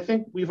doing so, I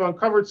think we've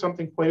uncovered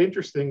something quite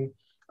interesting,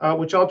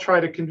 which I'll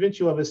try to convince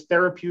you of as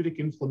therapeutic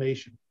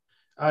inflammation.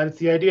 It's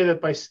the idea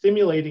that by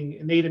stimulating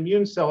innate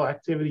immune cell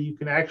activity, you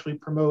can actually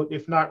promote,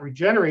 if not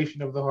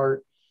regeneration of the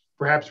heart,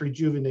 perhaps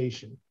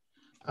rejuvenation.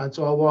 And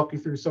so I'll walk you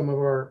through some of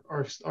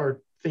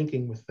our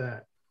thinking with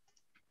that.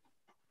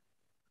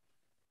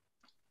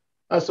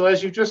 So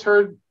as you just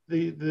heard,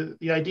 the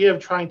idea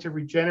of trying to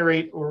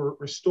regenerate or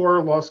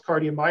restore lost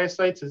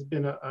cardiomyocytes has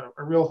been a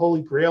real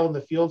holy grail in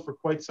the field for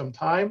quite some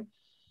time.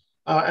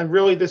 And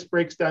really, this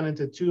breaks down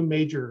into two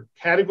major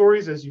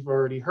categories. As you've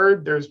already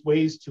heard, there's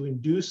ways to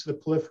induce the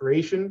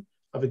proliferation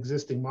of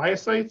existing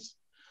myocytes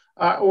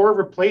or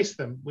replace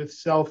them with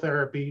cell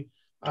therapy,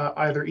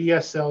 either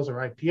ES cells or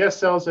iPS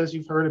cells, as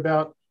you've heard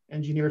about,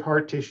 engineered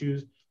heart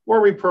tissues,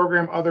 or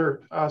reprogram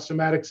other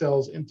somatic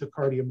cells into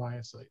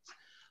cardiomyocytes.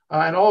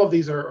 And all of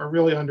these are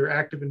really under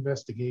active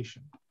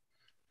investigation.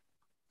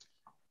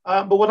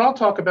 But what I'll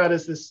talk about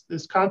is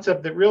this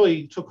concept that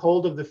really took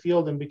hold of the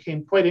field and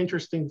became quite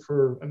interesting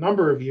for a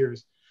number of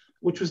years,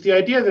 which was the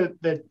idea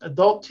that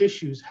adult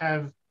tissues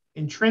have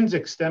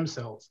intrinsic stem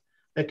cells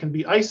that can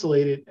be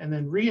isolated and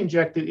then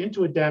re-injected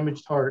into a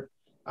damaged heart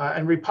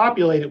and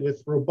repopulate it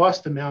with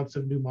robust amounts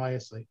of new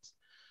myocytes.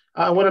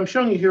 What I'm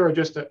showing you here are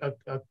just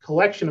a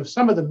collection of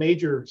some of the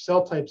major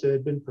cell types that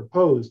had been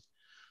proposed.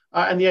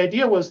 And the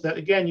idea was that,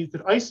 again, you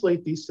could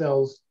isolate these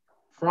cells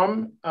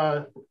from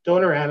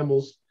donor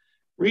animals,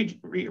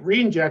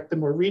 re-inject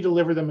them or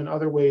re-deliver them in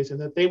other ways, and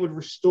that they would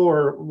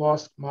restore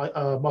lost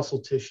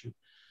muscle tissue.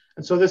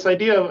 And so this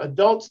idea of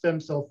adult stem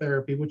cell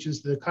therapy, which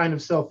is the kind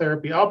of cell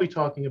therapy I'll be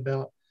talking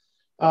about,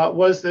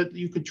 was that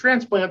you could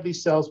transplant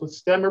these cells with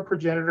stem or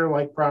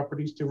progenitor-like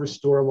properties to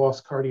restore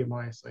lost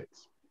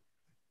cardiomyocytes.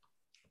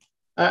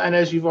 And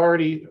as you've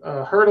already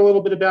heard a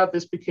little bit about,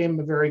 this became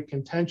a very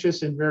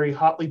contentious and very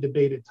hotly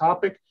debated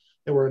topic.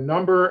 There were a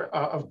number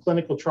of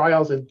clinical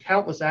trials and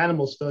countless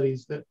animal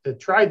studies that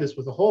tried this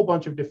with a whole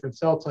bunch of different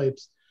cell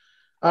types.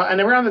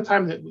 And around the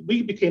time that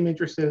we became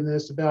interested in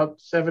this, about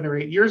 7 or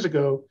 8 years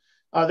ago,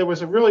 there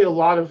was really a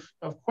lot of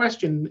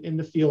question in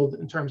the field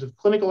in terms of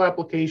clinical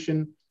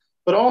application,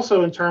 but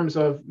also in terms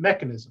of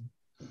mechanism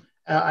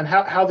and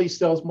how these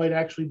cells might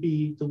actually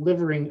be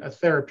delivering a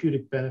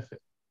therapeutic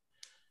benefit.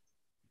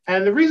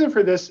 And the reason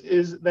for this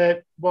is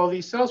that while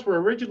these cells were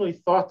originally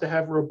thought to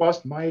have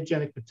robust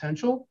myogenic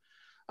potential,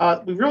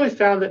 we really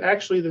found that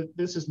actually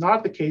this is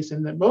not the case,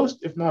 and that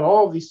most, if not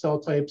all, of these cell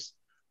types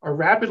are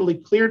rapidly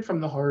cleared from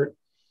the heart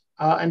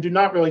and do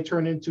not really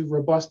turn into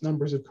robust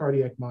numbers of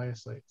cardiac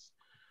myocytes.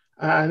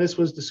 And this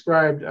was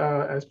described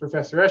as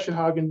Professor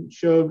Eschenhagen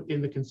showed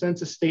in the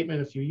consensus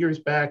statement a few years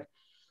back.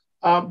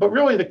 But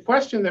really the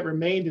question that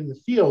remained in the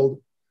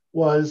field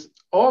was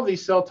all of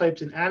these cell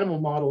types in animal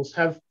models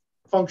have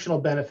functional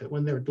benefit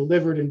when they're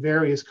delivered in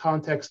various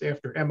contexts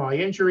after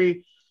MI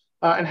injury.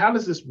 And how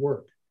does this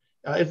work?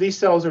 If these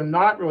cells are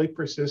not really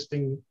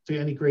persisting to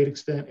any great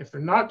extent, if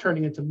they're not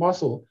turning into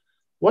muscle,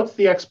 what's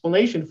the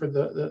explanation for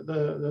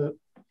the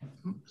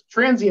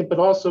transient but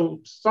also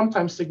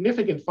sometimes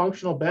significant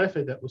functional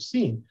benefit that was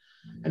seen?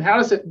 And how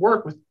does it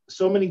work with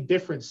so many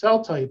different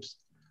cell types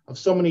of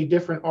so many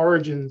different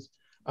origins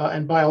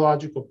and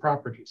biological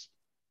properties?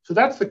 So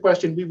that's the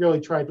question we really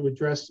tried to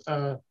address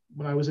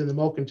when I was in the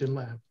Mulkinson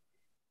lab.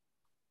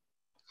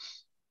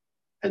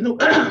 And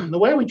the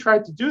way we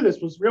tried to do this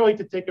was really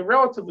to take a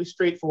relatively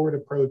straightforward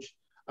approach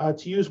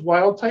to use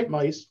wild type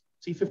mice,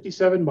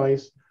 C57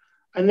 mice,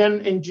 and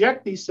then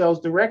inject these cells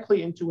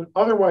directly into an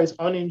otherwise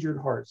uninjured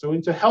heart, so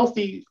into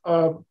healthy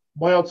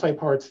wild type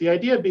hearts. The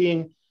idea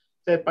being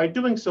that by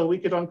doing so, we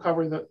could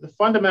uncover the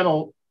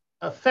fundamental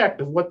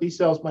effect of what these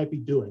cells might be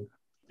doing.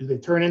 Do they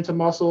turn into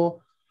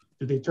muscle?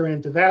 Do they turn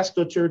into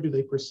vasculature? Do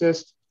they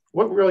persist?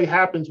 What really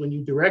happens when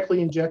you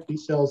directly inject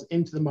these cells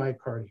into the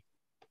myocardium?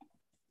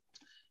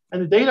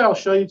 And the data I'll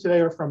show you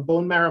today are from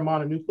bone marrow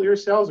mononuclear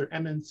cells, or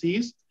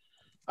MNCs.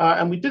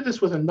 And we did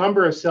this with a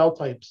number of cell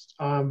types.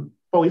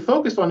 But we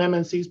focused on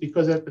MNCs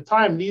because at the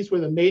time, these were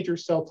the major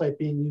cell type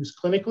being used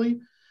clinically.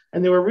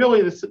 And they were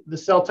really the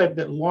cell type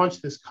that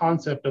launched this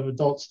concept of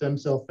adult stem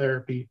cell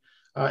therapy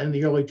in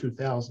the early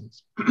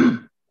 2000s.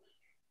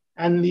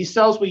 And these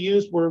cells we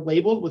used were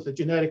labeled with a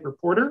genetic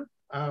reporter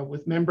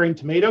with membrane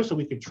tomato so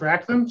we could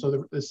track them.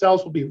 So the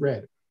cells will be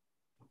red.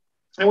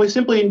 And we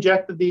simply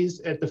injected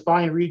these at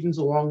defined regions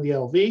along the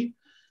LV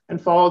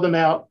and followed them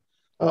out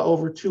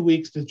over 2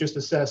 weeks to just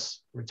assess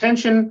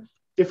retention,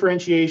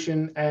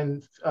 differentiation,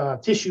 and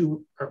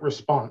tissue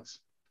response.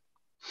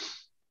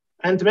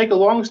 And to make a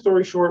long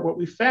story short, what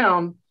we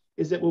found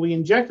is that when we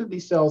injected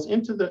these cells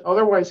into the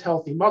otherwise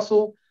healthy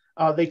muscle,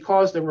 they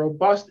caused a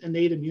robust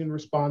innate immune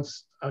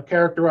response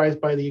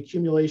characterized by the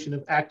accumulation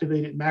of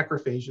activated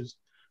macrophages,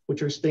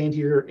 which are stained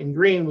here in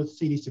green with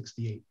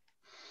CD68.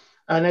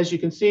 And as you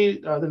can see,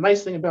 the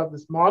nice thing about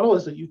this model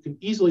is that you can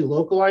easily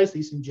localize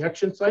these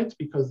injection sites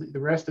because the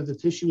rest of the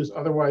tissue is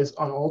otherwise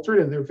unaltered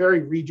and they're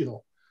very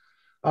regional.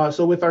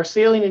 So with our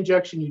saline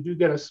injection, you do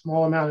get a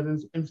small amount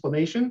of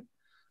inflammation,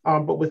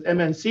 but with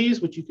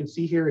MNCs, which you can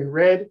see here in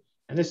red,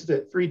 and this is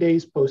at 3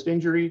 days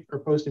post-injury or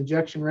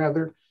post-injection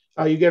rather,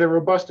 you get a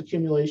robust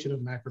accumulation of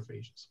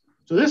macrophages.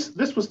 So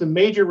this was the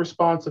major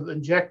response of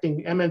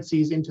injecting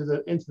MNCs into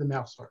the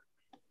mouse heart.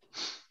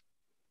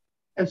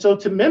 And so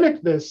to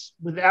mimic this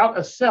without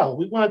a cell,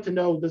 we wanted to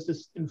know, does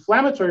this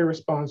inflammatory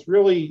response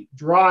really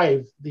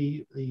drive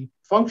the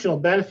functional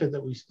benefit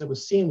that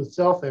was seen with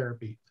cell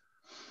therapy?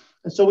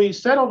 And so we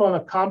settled on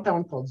a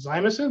compound called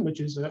zymosin, which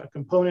is a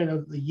component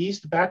of the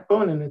yeast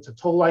backbone, and it's a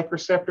toll-like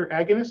receptor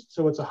agonist.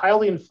 So it's a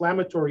highly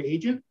inflammatory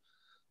agent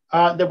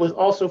that was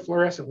also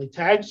fluorescently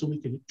tagged, so we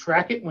could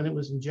track it when it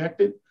was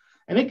injected.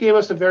 And it gave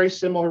us a very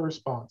similar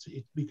response.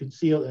 We could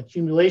see an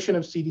accumulation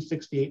of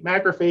CD68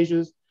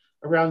 macrophages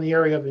around the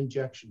area of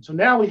injection. So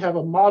now we have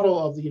a model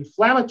of the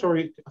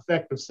inflammatory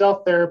effect of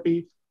cell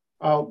therapy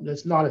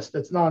that's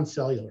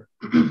non-cellular.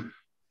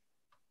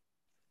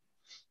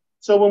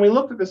 So when we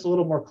looked at this a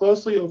little more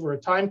closely over a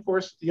time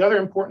course, the other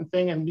important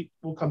thing, and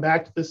we'll come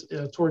back to this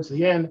towards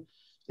the end,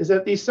 is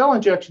that these cell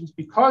injections,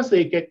 because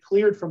they get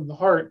cleared from the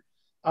heart,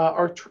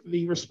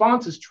 the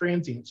response is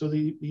transient. So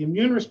the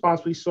immune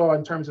response we saw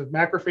in terms of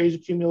macrophage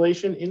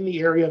accumulation in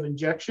the area of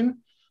injection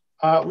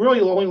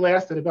really only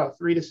lasted about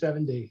 3 to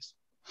 7 days.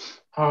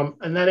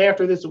 And then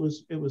after this,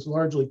 it was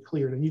largely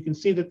cleared. And you can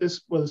see that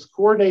this was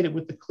coordinated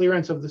with the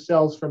clearance of the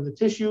cells from the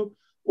tissue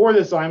or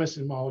the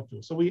zymosin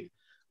molecule. So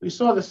we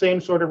saw the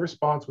same sort of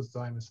response with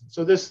zymosin.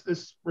 So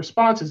this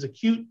response is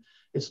acute.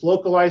 It's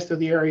localized to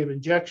the area of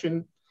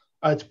injection.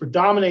 It's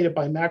predominated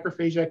by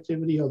macrophage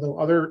activity, although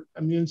other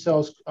immune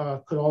cells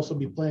could also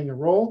be playing a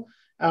role,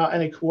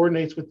 and it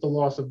coordinates with the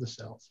loss of the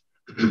cells.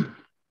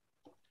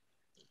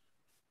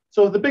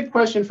 So the big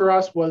question for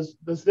us was,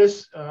 does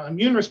this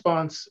immune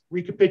response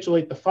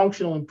recapitulate the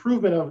functional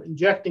improvement of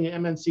injecting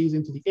MNCs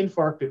into the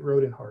infarcted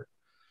rodent heart?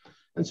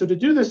 And so to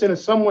do this in a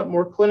somewhat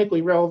more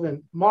clinically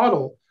relevant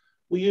model,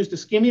 we used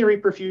ischemia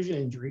reperfusion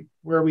injury,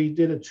 where we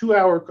did a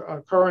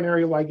 2-hour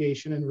coronary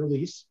ligation and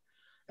release.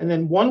 And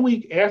then 1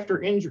 week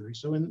after injury,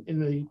 so in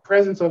the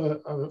presence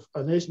of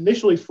an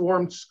initially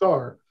formed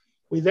scar,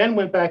 we then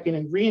went back in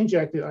and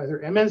re-injected either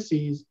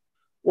MNCs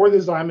or the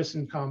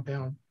zymosin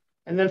compound,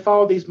 and then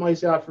followed these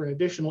mice out for an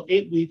additional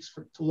 8 weeks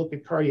to look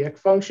at cardiac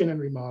function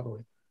and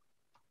remodeling.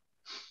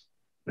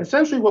 And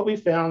essentially what we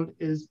found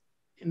is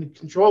in the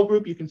control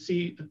group, you can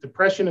see the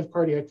depression of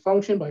cardiac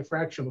function by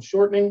fractional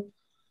shortening.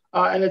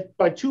 And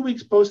by 2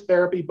 weeks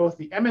post-therapy, both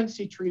the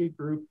MNC-treated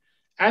group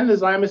and the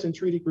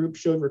zymosin-treated group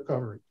showed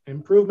recovery,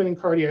 improvement in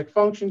cardiac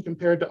function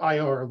compared to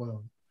IR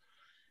alone.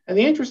 And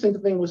the interesting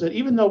thing was that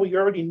even though we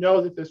already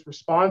know that this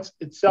response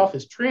itself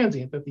is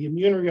transient, that the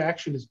immune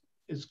reaction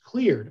is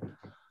cleared,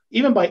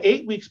 even by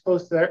 8 weeks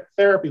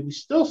post-therapy, we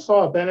still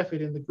saw a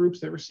benefit in the groups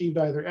that received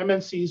either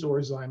MNCs or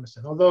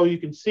zymosin, although you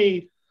can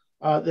see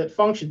that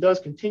function does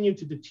continue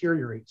to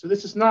deteriorate. So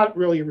this is not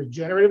really a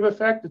regenerative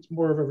effect, it's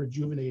more of a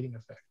rejuvenating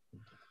effect.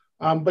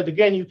 But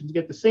again, you can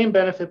get the same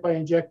benefit by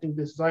injecting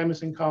this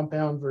zymosin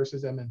compound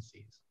versus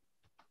MNCs.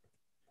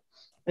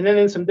 And then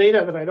in some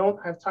data that I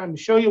don't have time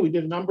to show you, we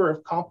did a number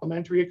of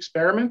complementary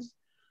experiments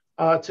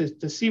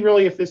to see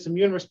really if this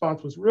immune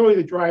response was really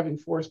the driving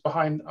force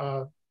behind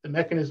the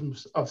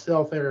mechanisms of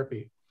cell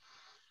therapy.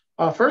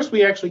 First,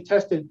 we actually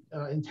tested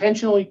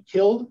intentionally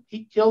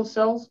heat-killed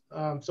cells.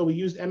 So we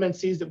used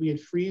MNCs that we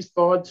had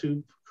freeze-thawed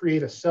to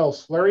create a cell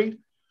slurry.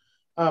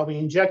 We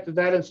injected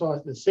that and saw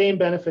the same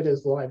benefit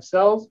as live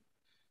cells.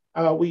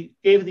 We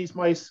gave these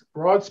mice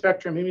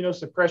broad-spectrum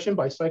immunosuppression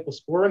by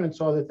cyclosporin and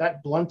saw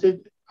that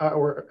blunted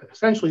or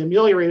essentially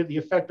ameliorated the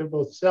effect of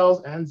both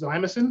cells and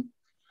zymosin.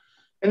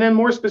 And then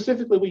more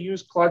specifically, we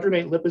used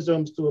clodronate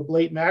liposomes to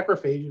ablate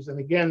macrophages. And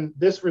again,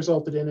 this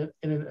resulted in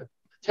an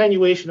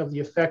attenuation of the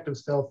effect of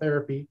cell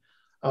therapy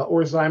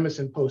or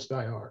zymosin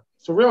post-IR.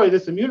 So really,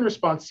 this immune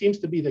response seems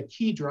to be the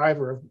key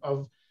driver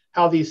of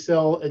how these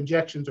cell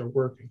injections are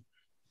working.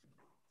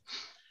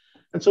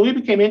 And so we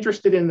became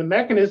interested in the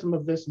mechanism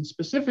of this and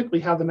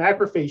specifically how the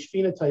macrophage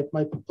phenotype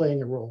might be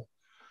playing a role.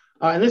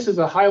 And this is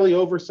a highly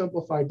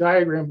oversimplified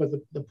diagram, but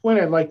the point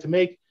I'd like to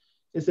make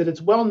is that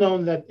it's well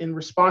known that in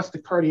response to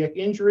cardiac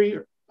injury,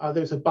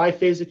 there's a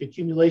biphasic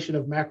accumulation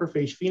of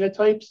macrophage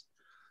phenotypes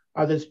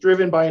that's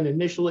driven by an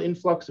initial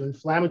influx of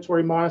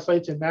inflammatory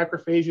monocytes and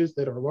macrophages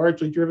that are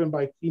largely driven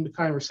by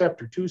chemokine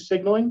receptor 2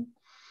 signaling.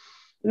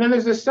 And then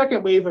there's a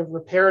second wave of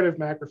reparative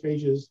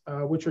macrophages,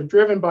 which are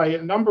driven by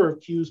a number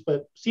of cues,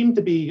 but seem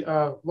to be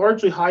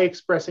largely high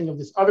expressing of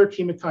this other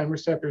chemokine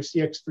receptor,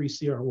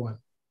 CX3CR1.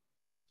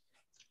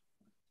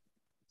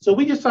 So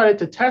we decided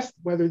to test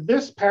whether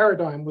this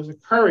paradigm was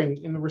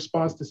occurring in the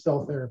response to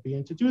cell therapy.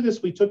 And to do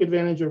this, we took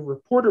advantage of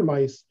reporter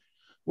mice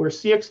where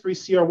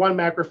CX3CR1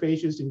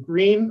 macrophages in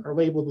green are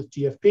labeled with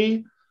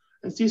GFP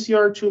and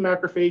CCR2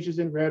 macrophages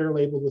in red are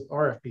labeled with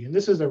RFP. And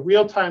this is a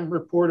real-time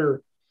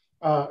reporter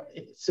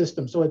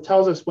system. So it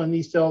tells us when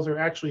these cells are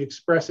actually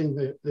expressing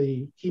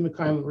the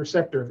chemokine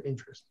receptor of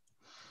interest.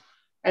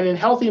 And in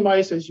healthy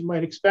mice, as you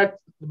might expect,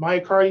 the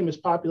myocardium is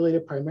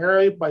populated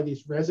primarily by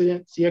these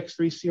resident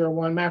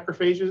CX3CR1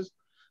 macrophages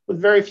with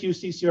very few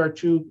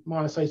CCR2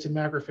 monocytes and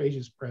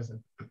macrophages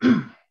present.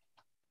 And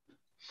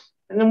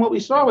then what we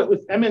saw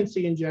with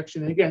MNC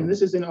injection, and again,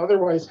 this is in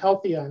otherwise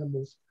healthy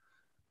animals,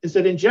 is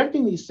that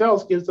injecting these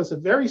cells gives us a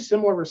very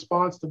similar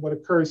response to what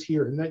occurs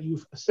here, in that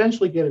you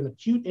essentially get an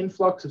acute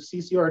influx of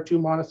CCR2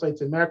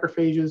 monocytes and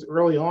macrophages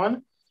early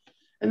on,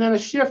 and then a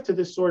shift to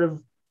this sort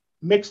of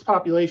mixed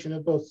population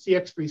of both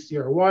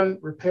CX3CR1,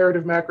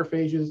 reparative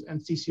macrophages,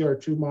 and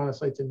CCR2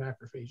 monocytes and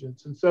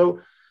macrophages. And so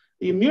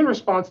the immune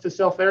response to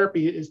cell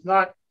therapy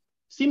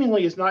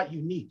seemingly is not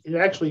unique. It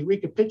actually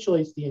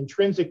recapitulates the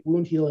intrinsic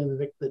wound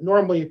healing that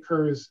normally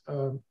occurs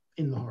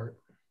in the heart,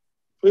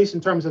 at least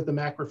in terms of the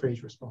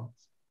macrophage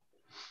response.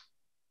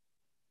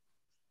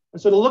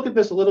 And so to look at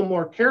this a little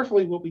more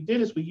carefully, what we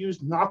did is we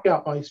used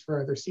knockout mice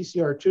for either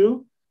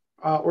CCR2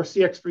 or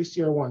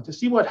CX3CR1 to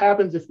see what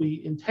happens if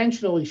we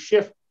intentionally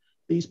shift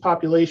these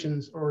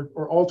populations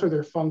or alter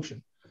their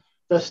function.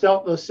 Does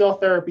cell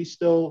therapy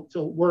still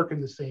work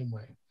in the same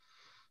way?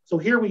 So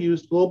here we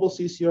used global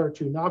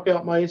CCR2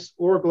 knockout mice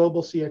or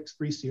global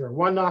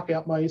CX3CR1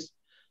 knockout mice.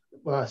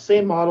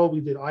 Same model,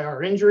 we did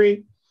IR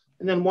injury.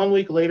 And then 1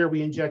 week later,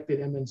 we injected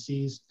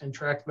MNCs and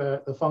tracked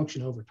the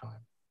function over time.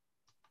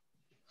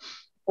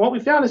 What we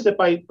found is that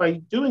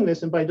by doing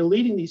this and by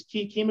deleting these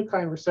key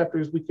chemokine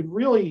receptors, we could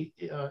really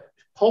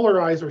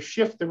polarize or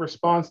shift the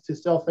response to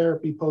cell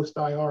therapy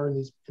post-IR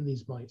in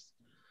these mice.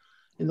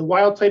 In the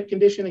wild type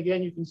condition,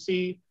 again, you can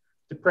see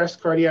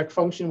depressed cardiac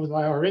function with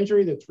IR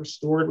injury that's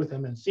restored with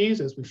MNCs,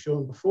 as we've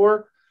shown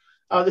before.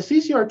 The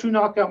CCR2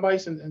 knockout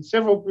mice, and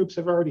several groups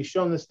have already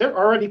shown this, they're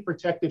already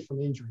protected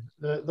from injury.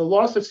 The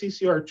loss of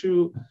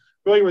CCR2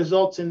 really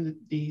results in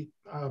the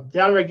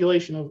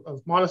downregulation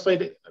of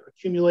monocyte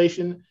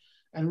accumulation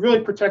and really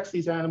protects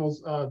these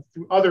animals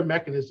through other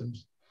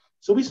mechanisms.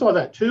 So we saw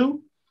that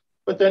too.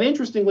 But then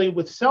interestingly,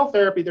 with cell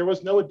therapy, there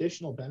was no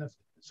additional benefit.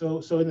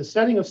 So in the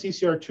setting of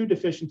CCR2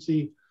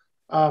 deficiency,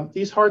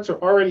 these hearts are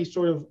already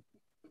sort of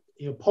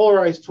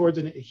polarized towards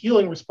a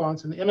healing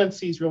response, and the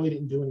MNCs really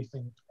didn't do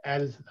anything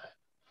added to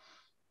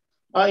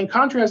that. In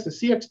contrast, the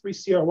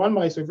CX3CR1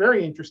 mice are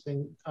very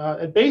interesting.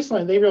 At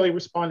baseline, they really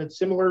responded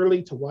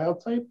similarly to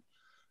wild type,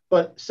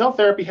 but cell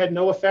therapy had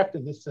no effect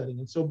in this setting.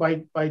 And so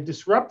by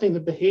disrupting the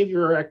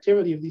behavior or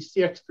activity of these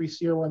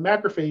CX3CR1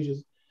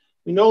 macrophages,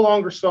 we no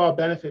longer saw a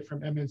benefit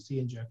from MNC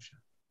injection.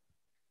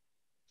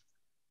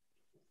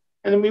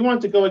 And then we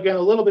wanted to go again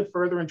a little bit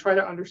further and try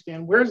to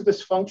understand where's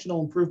this functional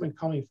improvement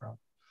coming from?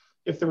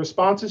 If the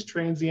response is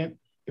transient,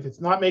 if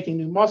it's not making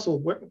new muscle,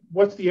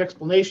 what's the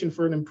explanation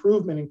for an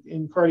improvement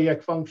in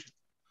cardiac function?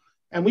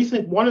 And we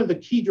think one of the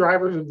key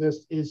drivers of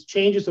this is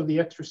changes of the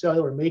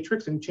extracellular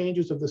matrix and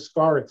changes of the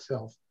scar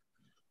itself.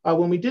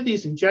 When we did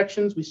these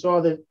injections, we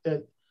saw that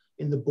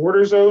in the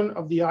border zone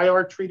of the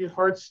IR-treated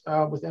hearts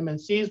with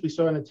MNCs, we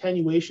saw an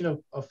attenuation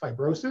of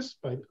fibrosis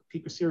by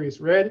picoserous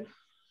red.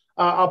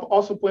 I'll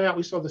also point out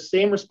we saw the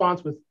same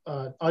response with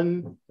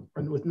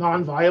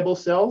non-viable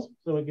cells.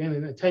 So again,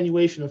 an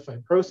attenuation of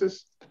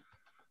fibrosis.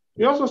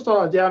 We also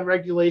saw a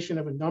downregulation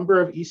of a number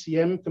of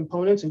ECM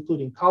components,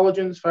 including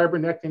collagens,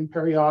 fibronectin,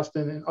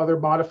 periostin, and other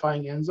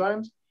modifying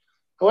enzymes.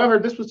 However,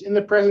 this was in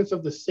the presence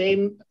of the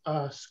same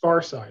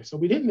scar size. So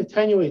we didn't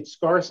attenuate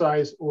scar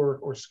size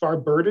or scar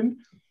burden.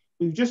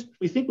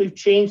 We think we've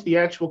changed the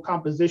actual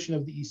composition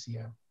of the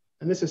ECM.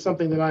 And this is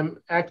something that I'm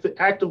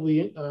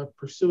actively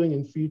pursuing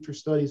in future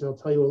studies. I'll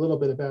tell you a little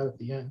bit about at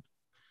the end.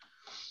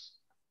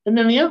 And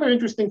then the other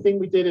interesting thing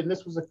we did, and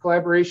this was a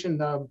collaboration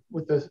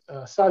with the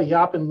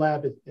Sadiapin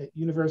lab at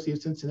University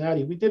of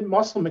Cincinnati, we did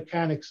muscle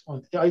mechanics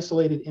on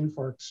isolated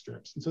infarct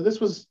strips. And so this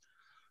was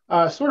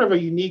sort of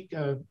a unique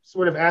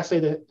sort of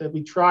assay that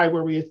we tried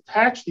where we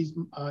attached these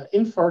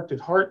infarcted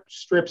heart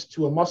strips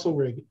to a muscle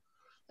rig,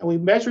 and we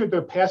measured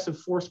their passive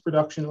force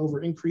production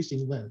over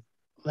increasing length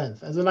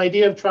as an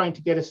idea of trying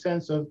to get a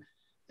sense of,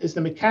 is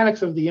the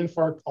mechanics of the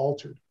infarct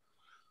altered?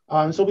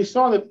 So we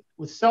saw that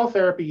with cell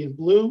therapy in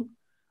blue,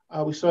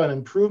 we saw an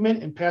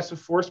improvement in passive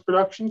force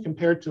production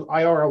compared to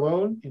IR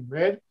alone in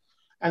red.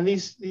 And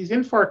these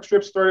infarct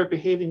strips started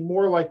behaving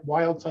more like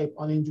wild type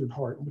uninjured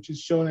heart, which is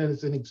shown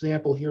as an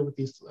example here with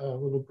these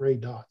little gray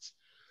dots.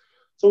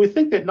 So we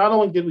think that not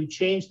only did we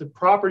change the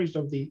properties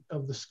of the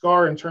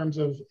scar in terms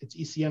of its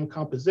ECM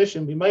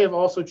composition, we may have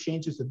also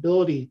changed its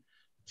ability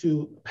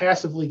to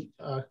passively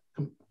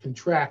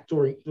contract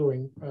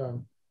during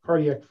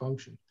cardiac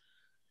function.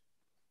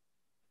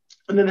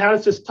 And then how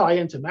does this tie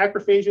into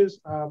macrophages?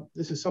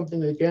 This is something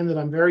that, again, that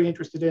I'm very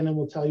interested in, and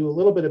we'll tell you a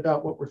little bit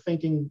about what we're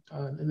thinking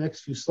in the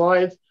next few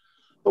slides.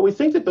 But we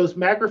think that those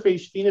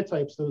macrophage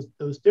phenotypes,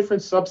 those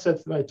different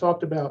subsets that I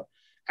talked about,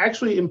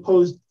 actually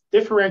impose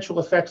differential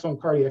effects on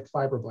cardiac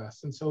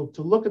fibroblasts. And so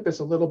to look at this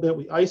a little bit,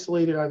 we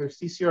isolated either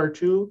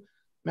CCR2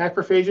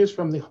 macrophages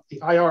from the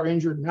IR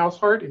injured mouse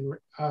heart,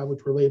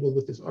 which were labeled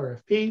with this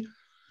RFP,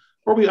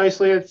 or we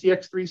isolated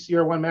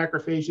CX3CR1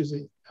 macrophages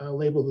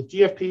labeled with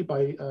GFP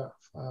by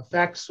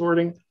FACS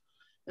sorting.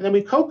 And then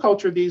we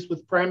co-cultured these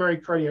with primary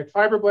cardiac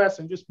fibroblasts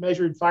and just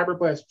measured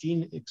fibroblast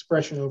gene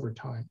expression over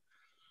time.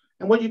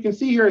 And what you can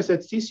see here is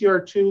that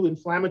CCR2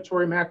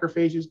 inflammatory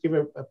macrophages give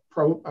a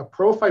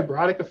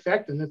pro-fibrotic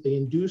effect, and that they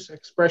induce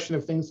expression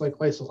of things like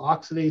lysyl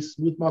oxidase,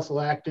 smooth muscle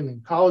actin,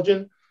 and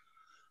collagen.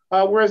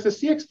 Whereas the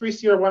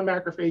CX3CR1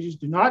 macrophages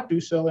do not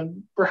do so,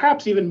 and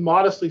perhaps even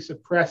modestly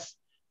suppress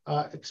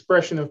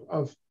expression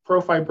of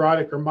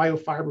pro-fibrotic or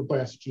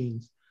myofibroblast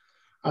genes.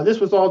 This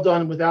was all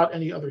done without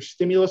any other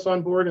stimulus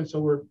on board, and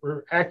so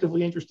we're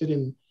actively interested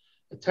in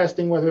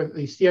testing whether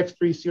the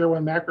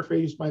CX3CR1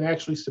 macrophages might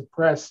actually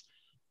suppress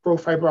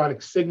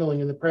pro-fibrotic signaling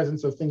in the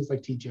presence of things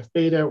like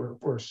TGF-beta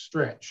or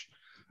stretch.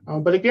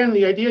 But again,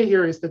 the idea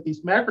here is that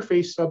these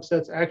macrophage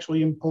subsets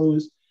actually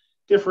impose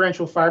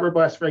differential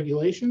fibroblast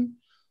regulation,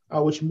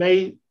 which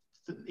may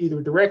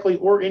either directly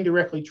or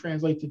indirectly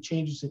translate to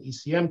changes in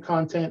ECM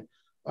content,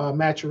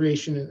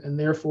 maturation, and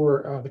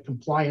therefore the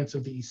compliance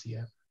of the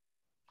ECM.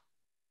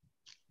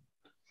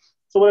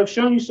 So what I've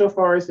shown you so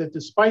far is that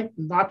despite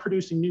not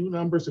producing new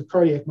numbers of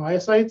cardiac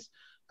myocytes,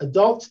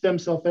 adult stem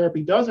cell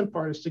therapy does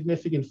impart a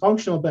significant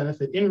functional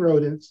benefit in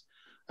rodents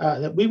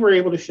that we were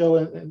able to show,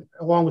 and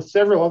along with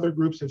several other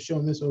groups have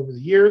shown this over the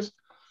years.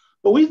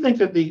 But we think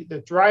that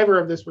the driver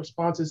of this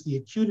response is the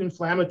acute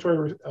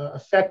inflammatory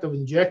effect of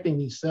injecting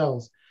these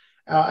cells,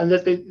 and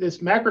that this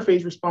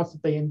macrophage response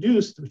that they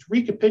induce, which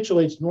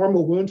recapitulates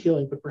normal wound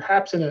healing, but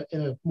perhaps in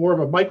a more of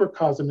a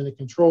microcosm in a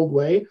controlled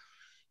way,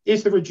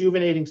 is the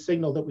rejuvenating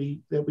signal that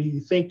we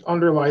think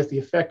underlies the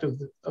effect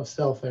of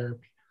cell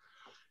therapy.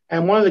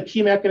 And one of the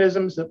key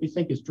mechanisms that we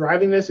think is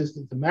driving this is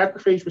that the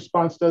macrophage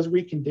response does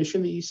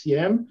recondition the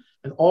ECM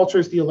and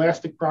alters the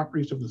elastic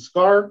properties of the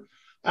scar.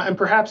 And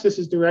perhaps this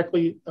is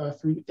directly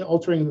through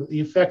altering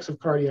the effects of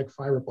cardiac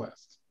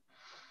fibroblasts.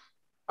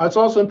 It's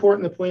also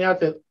important to point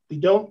out that we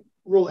don't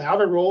rule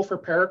out a role for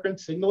paracrine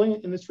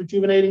signaling in this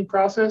rejuvenating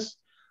process,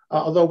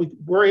 although we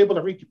were able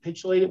to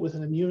recapitulate it with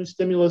an immune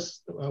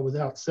stimulus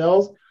without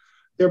cells.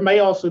 There may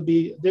also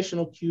be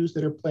additional cues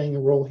that are playing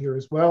a role here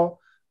as well.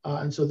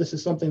 And so this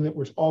is something that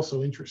we're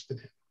also interested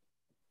in.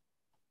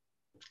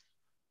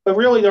 But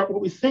really,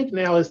 what we think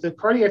now is that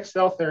cardiac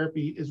cell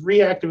therapy is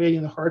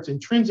reactivating the heart's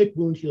intrinsic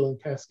wound healing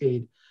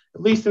cascade,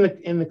 at least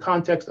in the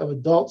context of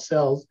adult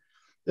cells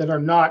that are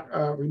not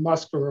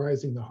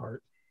remuscularizing the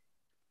heart.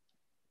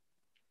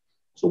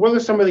 So what are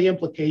some of the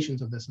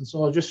implications of this? And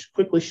so I'll just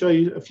quickly show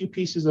you a few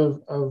pieces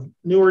of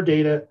newer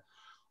data.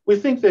 We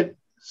think that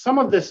some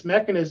of this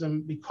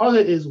mechanism, because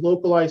it is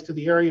localized to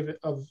the area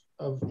of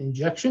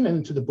injection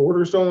and to the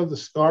border zone of the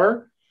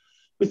scar,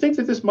 we think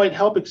that this might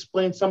help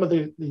explain some of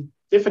the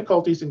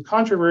difficulties and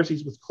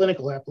controversies with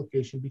clinical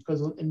application,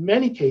 because in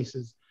many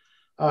cases,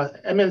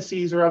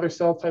 MNCs or other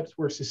cell types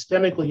were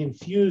systemically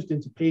infused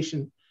into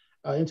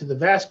into the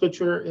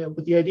vasculature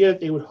with the idea that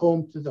they would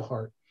home to the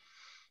heart.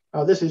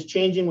 This is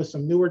changing with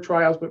some newer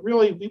trials, but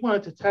really we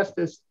wanted to test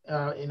this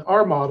in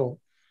our model.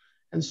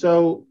 And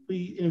so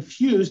we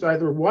infused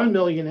either 1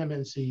 million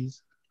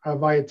MNCs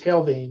via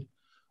tail vein,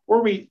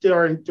 or we did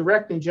our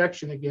direct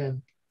injection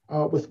again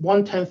with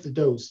 1/10 the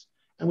dose.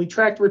 And we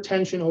tracked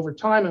retention over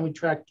time, and we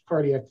tracked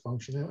cardiac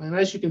function. And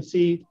as you can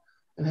see,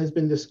 and has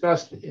been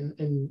discussed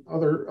in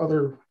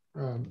other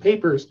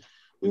papers,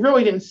 we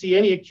really didn't see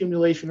any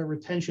accumulation or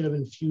retention of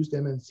infused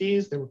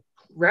MNCs. They were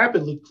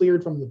rapidly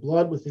cleared from the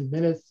blood within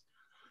minutes.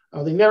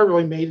 They never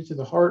really made it to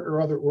the heart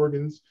or other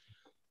organs.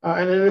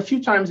 And then a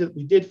few times that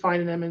we did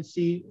find an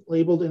MNC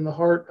labeled in the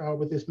heart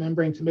with this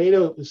membrane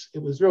tomato,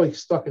 it was really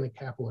stuck in the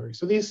capillary.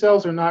 So these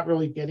cells are not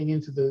really getting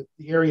into the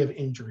area of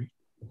injury.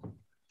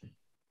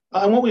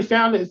 And what we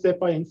found is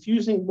that by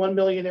infusing 1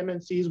 million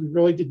MNCs, we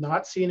really did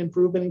not see an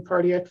improvement in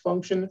cardiac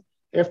function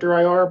after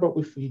IR, but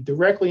if we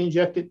directly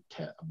injected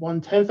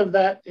 1/10 of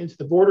that into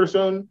the border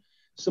zone,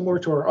 similar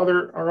to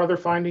our other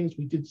findings,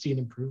 we did see an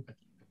improvement.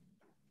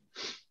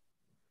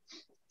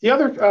 The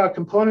other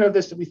component of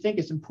this that we think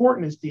is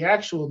important is the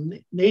actual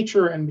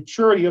nature and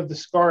maturity of the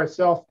scar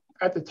itself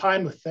at the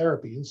time of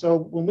therapy. And so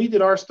when we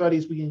did our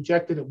studies, we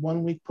injected at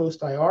 1 week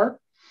post-IR,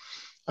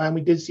 and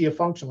we did see a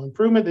functional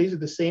improvement. These are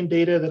the same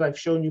data that I've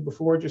shown you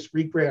before, just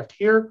regraphed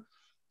here.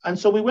 And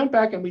so we went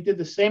back and we did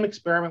the same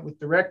experiment with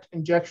direct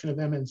injection of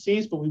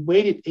MNCs, but we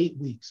waited 8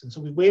 weeks. And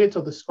so we waited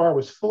till the scar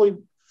was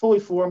fully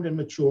formed and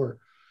mature.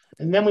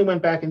 And then we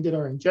went back and did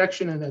our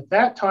injection. And at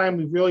that time,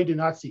 we really did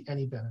not see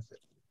any benefit.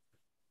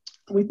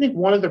 And we think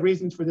one of the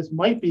reasons for this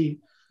might be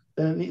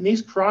that in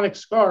these chronic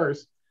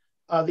scars,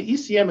 the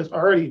ECM is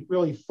already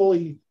really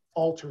fully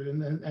altered,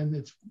 and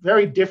it's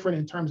very different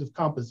in terms of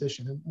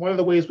composition. And one of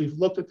the ways we've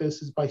looked at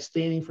this is by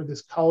staining for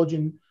this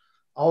collagen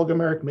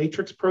oligomeric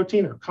matrix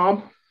protein, or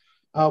COMP,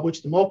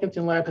 which the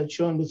Mulkinton lab had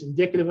shown was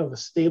indicative of a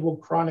stable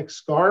chronic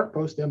scar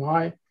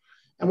post-MI.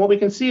 And what we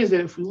can see is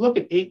that if we look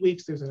at 8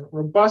 weeks, there's a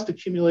robust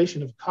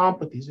accumulation of COMP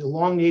with these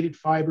elongated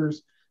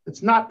fibers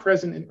that's not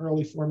present in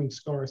early forming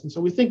scars. And so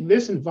we think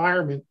this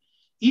environment,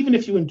 even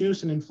if you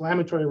induce an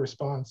inflammatory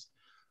response,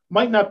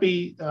 might not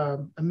be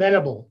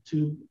amenable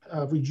to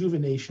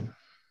rejuvenation.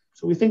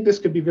 So we think this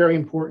could be very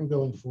important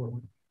going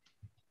forward.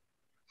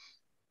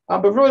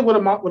 But really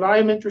what I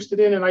am interested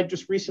in, and I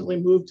just recently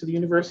moved to the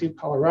University of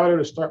Colorado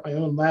to start my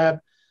own lab,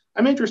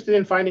 I'm interested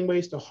in finding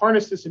ways to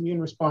harness this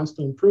immune response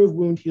to improve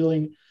wound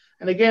healing.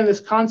 And again, this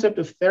concept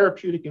of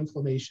therapeutic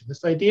inflammation,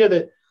 this idea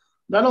that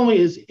not only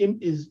is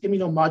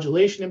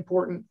immunomodulation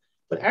important,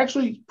 but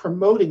actually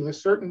promoting the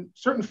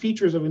certain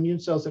features of immune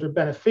cells that are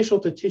beneficial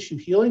to tissue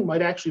healing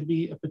might actually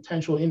be a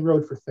potential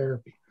inroad for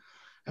therapy.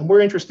 And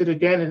we're interested,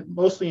 again,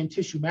 mostly in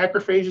tissue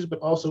macrophages, but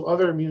also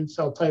other immune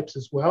cell types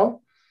as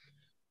well.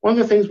 One of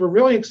the things we're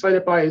really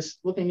excited by is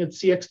looking at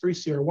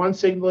CX3CR1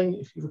 signaling.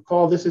 If you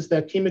recall, this is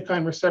that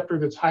chemokine receptor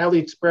that's highly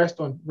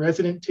expressed on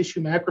resident tissue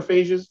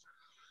macrophages.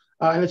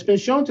 And it's been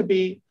shown to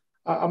be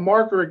a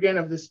marker, again,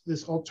 of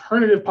this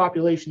alternative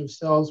population of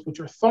cells, which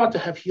are thought to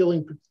have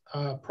healing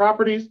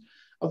properties,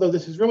 although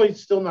this is really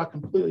still not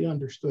completely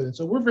understood. And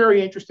so we're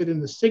very interested in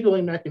the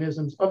signaling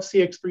mechanisms of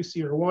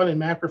CX3CR1 in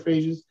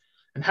macrophages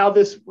and how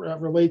this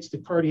relates to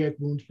cardiac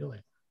wound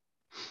healing.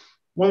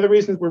 One of the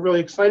reasons we're really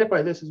excited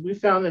by this is we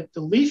found that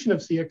deletion of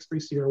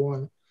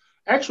CX3CR1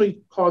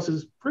 actually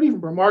causes pretty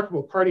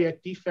remarkable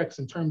cardiac defects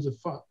in terms of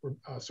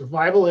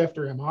survival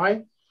after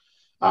MI,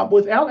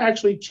 without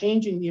actually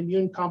changing the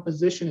immune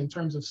composition in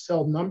terms of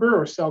cell number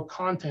or cell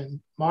content.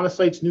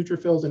 Monocytes,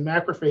 neutrophils, and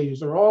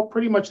macrophages are all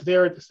pretty much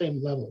there at the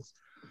same levels.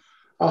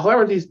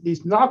 However,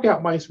 these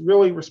knockout mice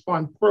really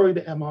respond poorly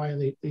to MI,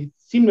 and they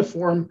seem to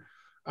form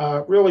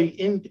really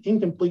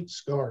incomplete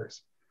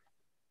scars.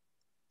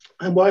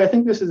 And why I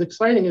think this is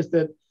exciting is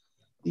that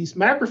these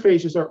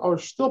macrophages are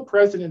still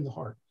present in the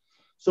heart.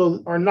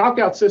 So our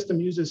knockout system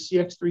uses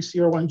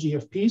CX3CR1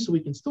 GFP, so we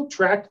can still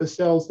track the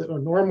cells that are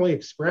normally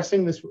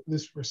expressing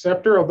this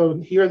receptor, although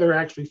here they're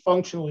actually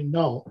functionally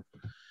null.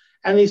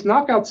 And these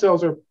knockout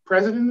cells are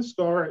present in the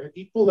scar at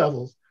equal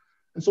levels.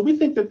 And so we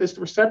think that this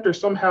receptor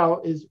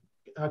somehow is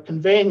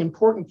conveying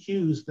important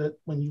cues that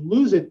when you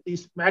lose it,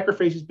 these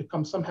macrophages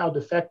become somehow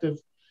defective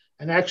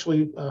and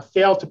actually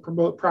fail to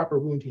promote proper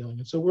wound healing.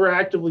 And so we're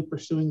actively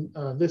pursuing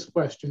this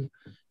question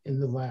in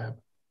the lab.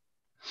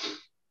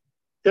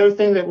 The other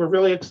thing that we're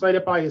really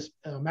excited by is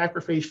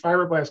macrophage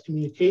fibroblast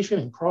communication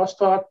and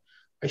crosstalk.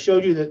 I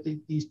showed you that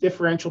these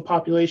differential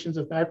populations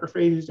of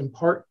macrophages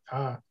impart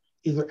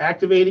either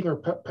activating or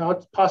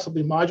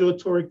possibly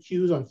modulatory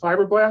cues on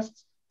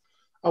fibroblasts.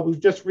 We've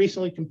just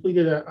recently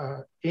completed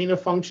a gain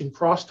of function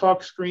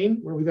crosstalk screen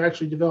where we've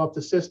actually developed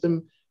a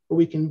system where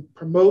we can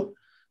promote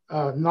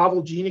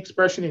novel gene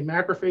expression in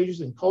macrophages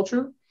in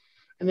culture,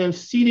 and then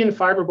seed in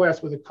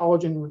fibroblasts with a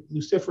collagen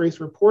luciferase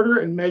reporter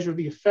and measure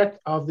the effect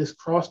of this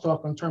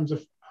crosstalk in terms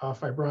of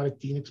fibrotic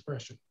gene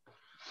expression.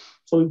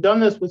 So we've done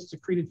this with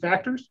secreted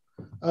factors.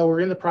 We're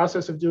in the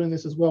process of doing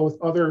this as well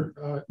with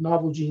other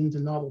novel genes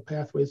and novel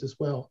pathways as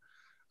well.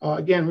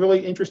 Again,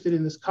 really interested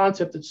in this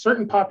concept that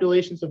certain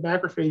populations of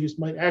macrophages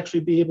might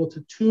actually be able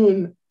to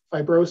tune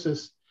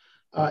fibrosis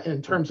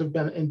in terms of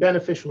in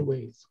beneficial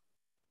ways.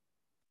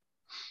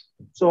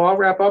 So I'll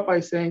wrap up by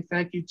saying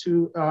thank you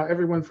to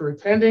everyone for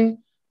attending.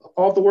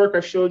 All the work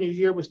I've showed you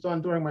here was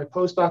done during my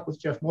postdoc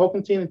with Jeff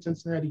Mulkinton in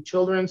Cincinnati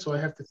Children's, so I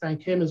have to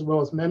thank him as well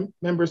as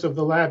members of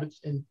the lab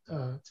in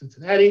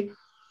Cincinnati.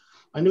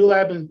 My new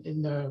lab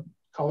in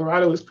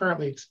Colorado is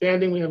currently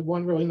expanding. We have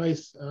one really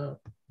nice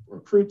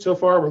recruit so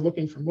far. We're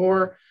looking for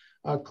more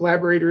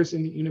collaborators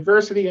in the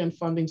university and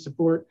funding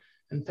support.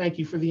 And thank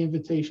you for the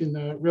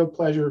invitation. Real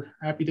pleasure.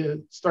 Happy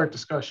to start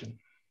discussion.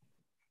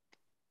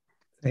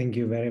 Thank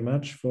you very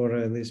much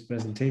for this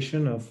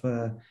presentation of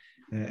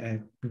a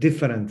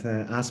different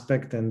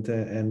aspect and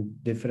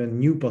different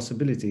new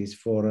possibilities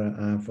for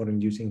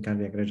inducing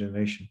cardiac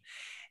regeneration.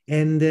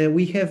 And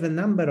we have a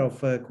number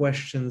of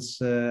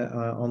questions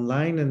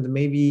online, and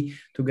maybe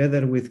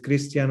together with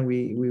Christian,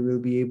 we will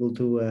be able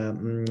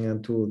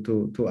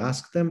to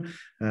ask them.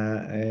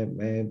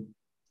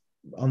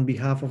 On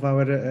behalf of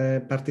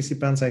our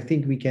participants, I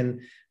think we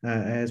can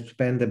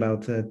spend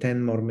about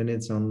 10 more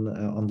minutes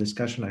on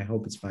discussion. I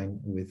hope it's fine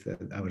with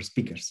our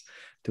speakers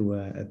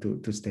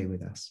to stay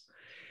with us.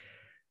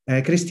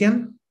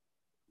 Christian?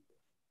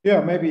 Yeah,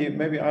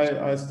 maybe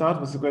I start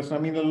with the question. I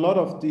mean, a lot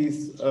of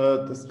these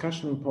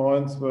discussion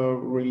points were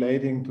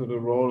relating to the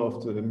role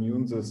of the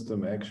immune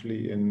system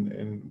actually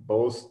in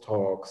both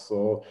talks.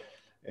 So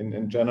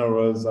in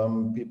general,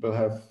 some people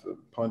have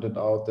pointed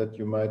out that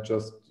you might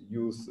just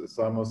use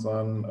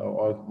thymosin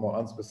or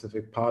more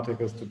unspecific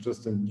particles to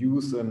just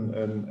induce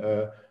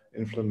an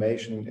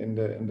inflammation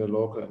in the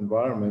local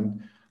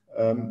environment.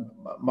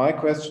 My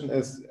question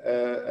is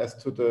as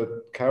to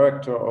the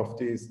character of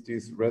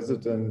these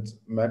resident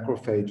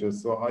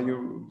macrophages. So are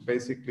you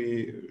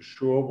basically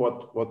sure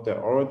what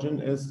their origin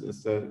is?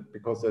 Is that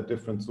because there are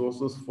different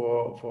sources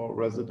for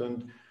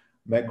resident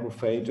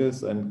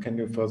macrophages, and can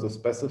you further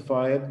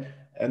specify it?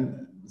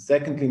 And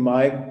secondly,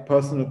 my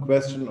personal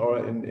question, or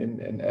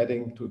in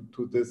adding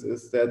to this,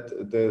 is that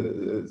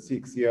the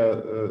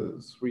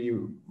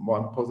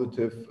CXCR3-1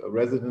 positive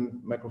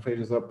resident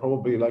macrophages are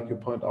probably, like you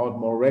point out,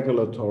 more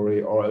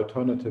regulatory or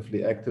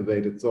alternatively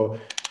activated. So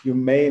you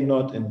may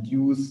not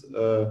induce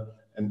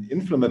an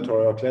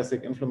inflammatory or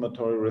classic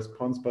inflammatory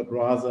response, but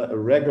rather a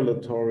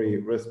regulatory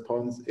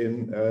response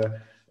in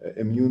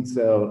immune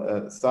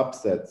cell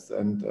subsets.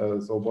 And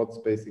so what's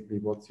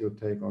your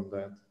take on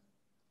that?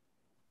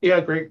 Yeah,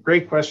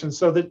 great question.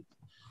 So the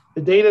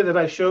data that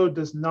I showed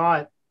does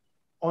not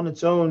on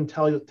its own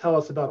tell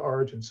us about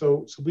origin.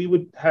 So we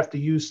would have to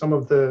use some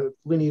of the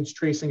lineage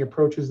tracing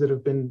approaches that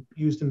have been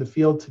used in the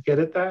field to get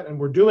at that, and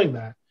we're doing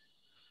that.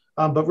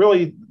 But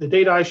really, the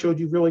data I showed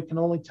you really can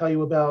only tell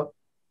you about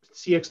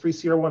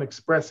CX3CR1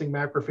 expressing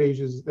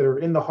macrophages that are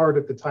in the heart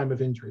at the time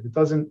of injury. It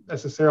doesn't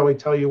necessarily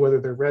tell you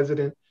whether they're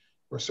resident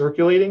or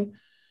circulating.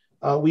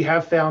 We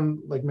have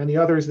found, like many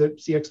others, that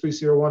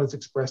CX3CR1 is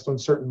expressed on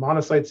certain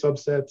monocyte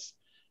subsets.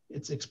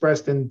 It's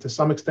expressed to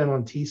some extent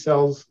on T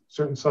cells,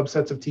 certain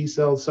subsets of T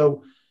cells.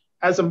 So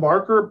as a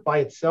marker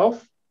by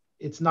itself,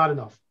 it's not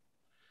enough.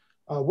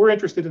 We're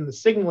interested in the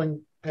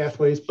signaling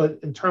pathways, but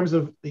in terms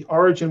of the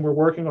origin, we're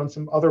working on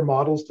some other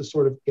models to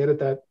sort of get at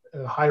that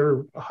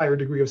higher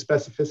degree of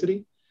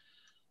specificity.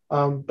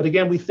 But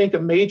again, we think a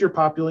major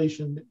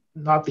population,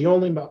 not the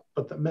only, but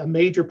a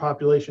major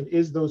population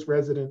is those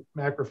resident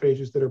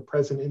macrophages that are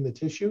present in the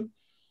tissue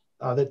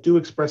that do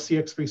express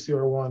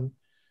CX3CR1.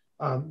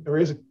 There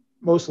is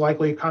most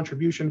likely a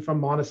contribution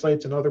from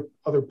monocytes and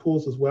other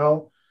pools as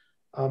well.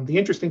 The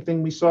interesting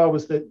thing we saw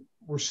was that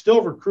we're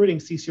still recruiting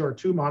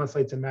CCR2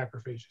 monocytes and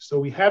macrophages. So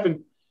we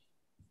haven't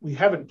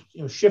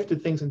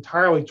shifted things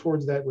entirely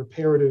towards that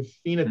reparative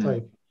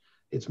phenotype.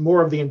 It's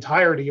more of the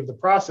entirety of the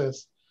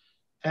process.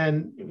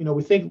 And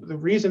we think the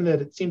reason that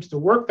it seems to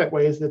work that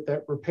way is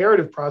that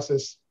reparative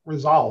process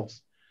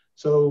resolves.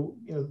 So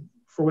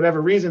for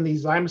whatever reason,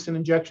 these thymosin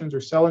injections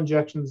or cell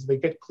injections, they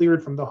get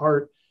cleared from the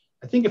heart.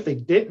 I think if they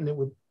didn't, it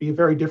would be a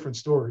very different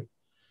story,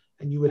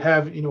 and you would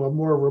have a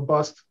more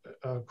robust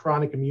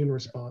chronic immune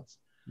response.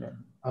 Yeah.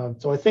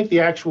 So I think the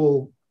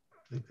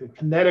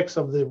kinetics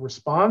of the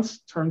response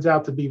turns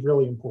out to be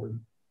really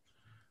important.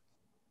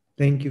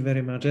 Thank you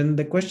very much. And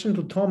the question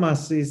to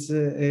Thomas is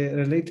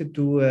related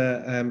to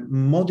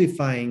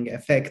modifying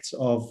effects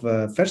of,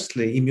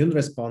 firstly, immune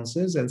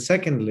responses, and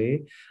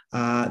secondly,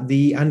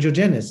 the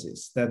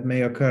angiogenesis that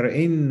may occur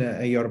in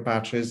your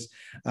patches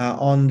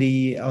on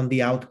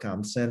the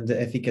outcomes and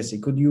the efficacy.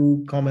 Could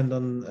you comment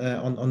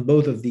on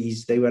both of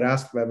these? They were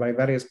asked by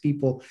various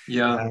people,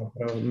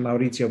 from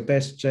Maurizio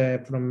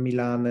Pesce from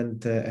Milan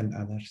and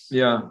others.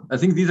 Yeah, I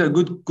think these are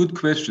good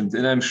questions,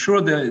 and I'm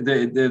sure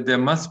there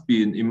must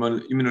be an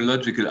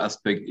immunological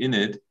aspect in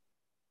it,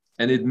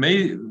 and it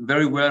may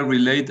very well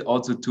relate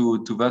also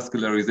to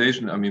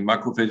vascularization. I mean,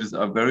 macrophages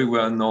are very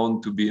well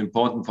known to be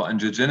important for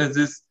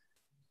angiogenesis.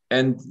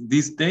 And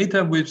these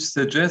data which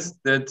suggest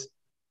that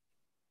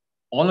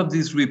all of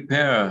these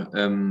repair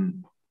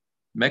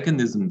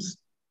mechanisms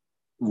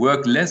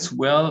work less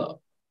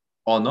well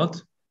or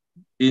not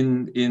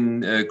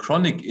in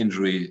chronic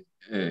injury,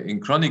 in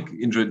chronic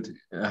injured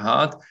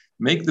heart,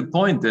 make the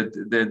point that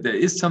there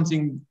is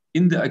something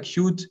in the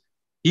acute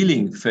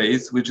healing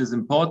phase which is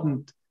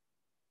important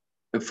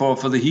for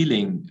the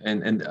healing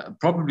and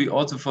probably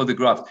also for the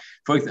graft.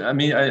 For example, I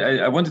mean,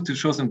 I wanted to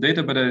show some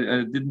data, but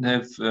I didn't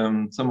have,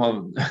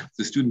 somehow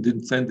the student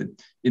didn't send it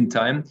in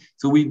time.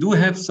 So we do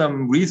have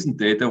some recent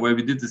data where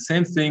we did the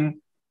same thing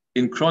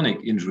in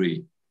chronic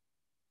injury.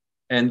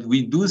 And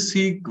we do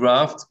see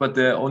grafts, but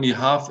they're only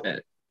half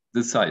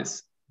the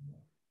size.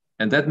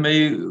 And that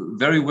may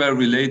very well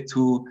relate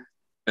to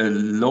a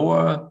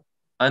lower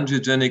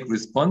angiogenic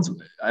response.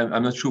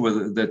 I'm not sure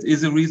whether that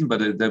is a reason,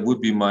 but that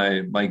would be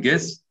my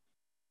guess.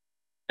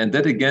 And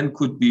that again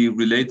could be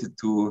related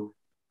to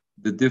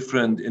the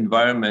different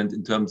environment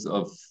in terms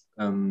of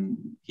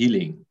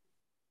healing.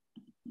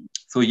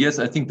 So yes,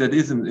 I think that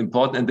is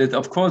important, and that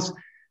of course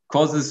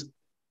causes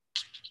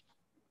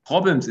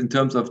problems in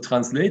terms of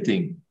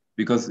translating,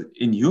 because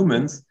in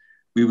humans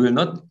we will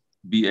not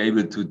be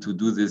able to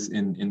do this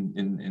in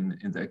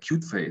the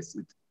acute phase.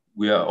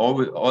 We are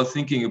all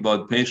thinking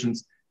about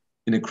patients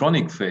in a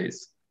chronic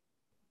phase.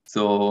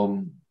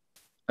 So.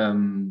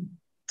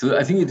 So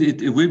I think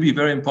it will be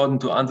very important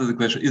to answer the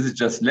question, is it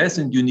just less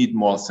and you need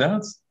more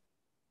cells?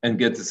 and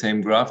get the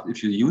same graft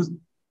if you use,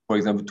 for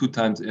example, 2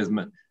 times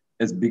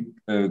as big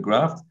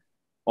graft?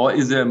 Or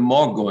is there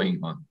more going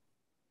on?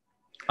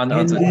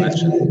 Unanswered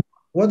question.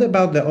 What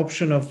about the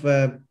option of,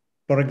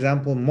 for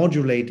example,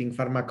 modulating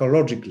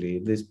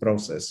pharmacologically this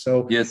process?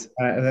 So yes,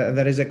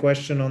 there is a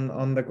question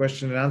on the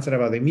question and answer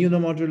about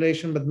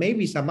immunomodulation, but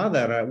maybe some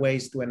other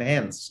ways to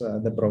enhance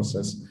the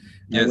process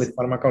with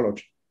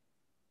pharmacology.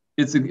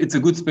 It's a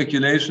good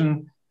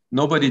speculation.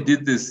 Nobody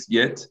did this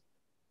yet,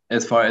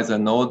 as far as I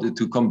know,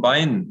 to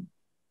combine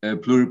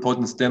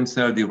pluripotent stem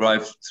cell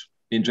derived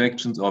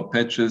injections or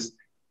patches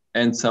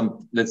and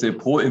some, let's say,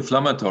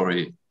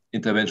 pro-inflammatory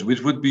intervention,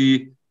 which would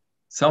be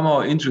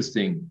somehow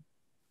interesting.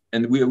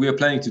 And we are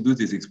planning to do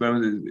this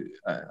experiment.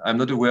 I'm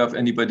not aware of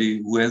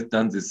anybody who has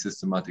done this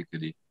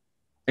systematically.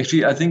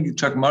 Actually, I think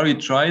Chuck Murray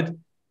tried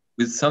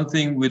with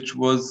something which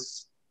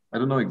was, I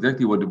don't know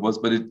exactly what it was,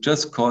 but it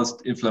just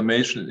caused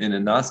inflammation in a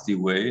nasty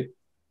way.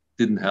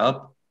 Didn't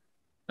help.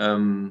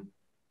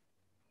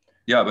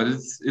 Yeah, but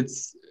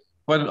it's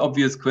quite an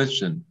obvious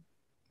question.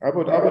 I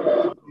would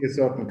see a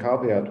certain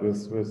caveat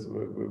with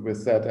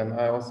that. And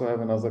I also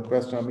have another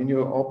question. I mean,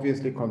 you're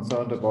obviously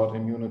concerned about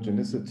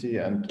immunogenicity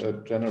and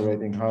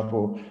generating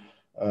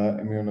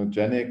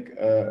hypoimmunogenic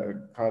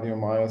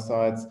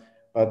cardiomyocytes,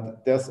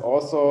 but there's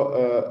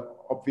also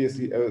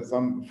obviously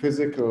some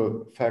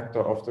physical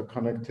factor of the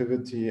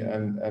connectivity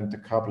and the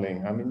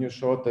coupling. I mean, you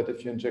showed that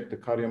if you inject the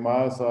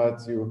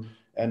cardiomyocytes, you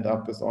end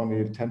up with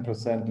only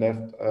 10%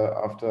 left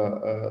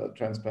after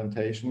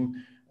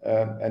transplantation.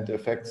 And the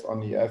effects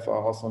on EF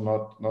are also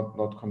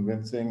not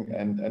convincing,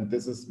 and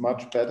this is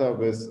much better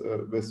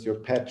with your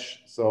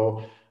patch.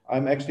 So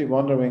I'm actually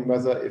wondering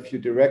whether if you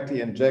directly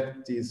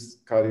inject these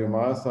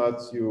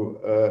cardiomyocytes, you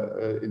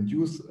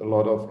induce a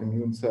lot of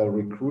immune cell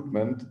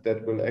recruitment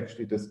that will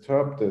actually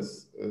disturb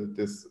this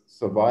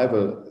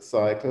survival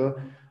cycle,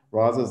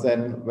 rather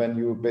than when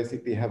you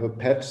basically have a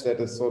patch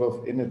that is sort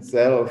of in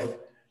itself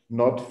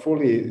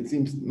it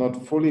seems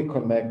not fully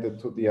connected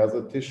to the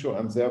other tissue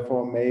and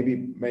therefore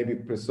maybe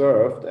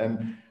preserved.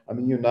 And I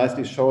mean, you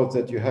nicely showed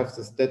that you have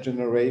this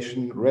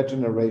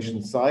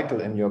regeneration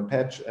cycle in your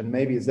patch, and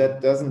maybe that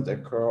doesn't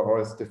occur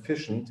or is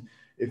deficient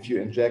if you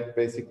inject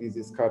basically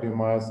these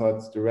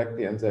cardiomyocytes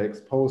directly and they're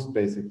exposed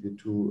basically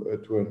to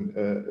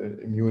an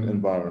immune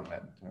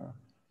environment.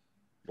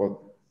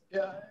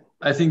 Yeah,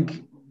 I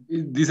think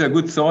these are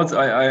good thoughts.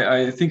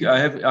 I think I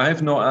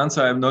have no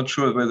answer. I'm not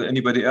sure whether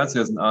anybody else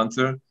has an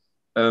answer.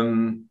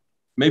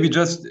 Maybe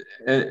just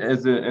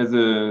as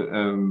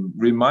a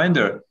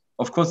reminder,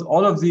 of course,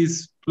 all of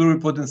these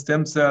pluripotent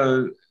stem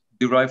cell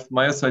derived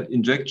myocyte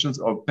injections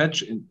or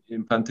patch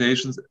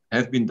implantations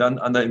have been done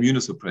under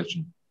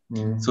immunosuppression.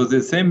 So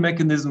the same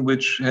mechanism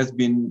which has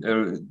been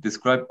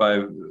described by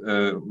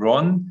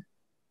Ron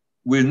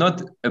will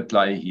not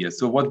apply here.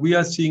 So what we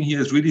are seeing here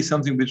is really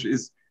something which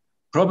is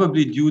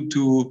probably due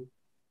to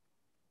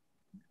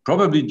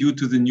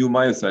the new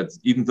myocytes,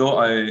 even though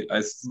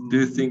I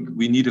still think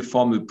we need a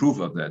formal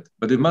proof of that.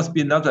 But it must be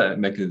another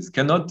mechanism. It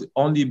cannot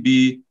only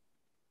be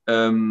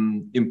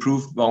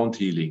improved wound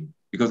healing,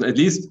 because at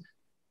least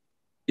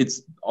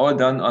it's all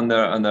done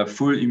under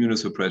full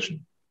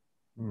immunosuppression.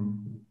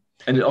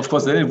 And of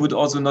course, then it would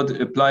also not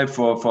apply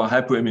for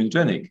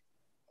hypoimmunogenic.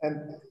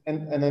 And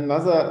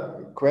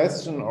another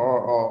question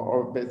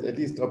or at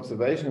least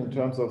observation in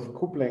terms of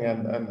coupling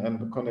and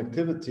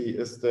connectivity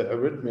is the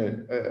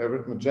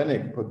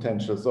arrhythmogenic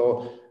potential.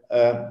 So,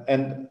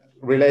 and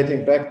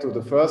relating back to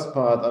the first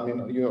part, I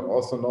mean, you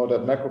also know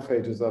that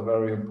macrophages are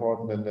very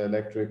important in the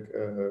electric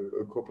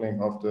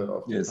coupling of the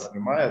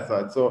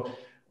cardiomyocyte. So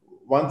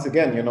once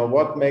again, you know,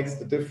 what makes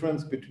the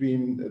difference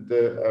between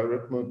the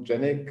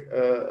arrhythmogenic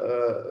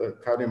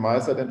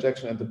cardiomyocyte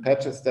injection and the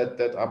patches that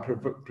are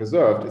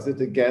preserved? Is it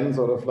again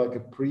sort of like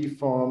a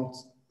preformed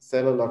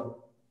cellular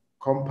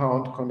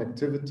compound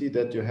connectivity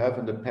that you have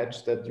in the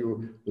patch that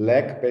you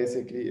lack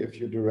basically if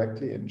you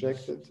directly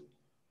inject it?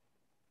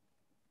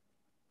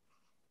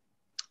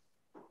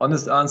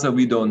 Honest answer,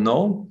 we don't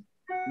know.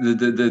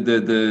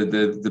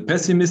 The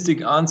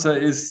pessimistic answer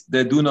is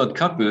they do not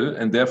couple,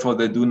 and therefore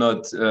they do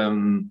not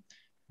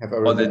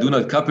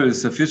couple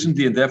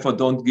sufficiently, and therefore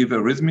don't give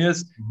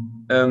arrhythmias.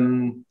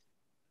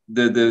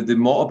 The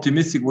more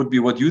optimistic would be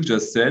what you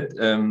just said.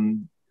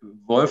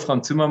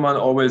 Wolfram Zimmermann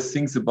always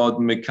thinks about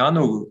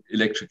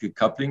mechano-electrical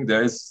coupling.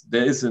 There is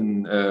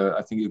an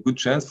I think a good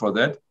chance for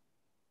that.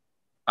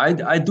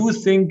 I do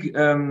think,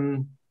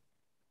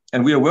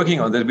 and we are working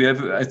on that. We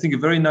have, I think, a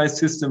very nice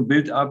system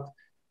built up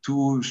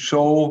to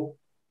show,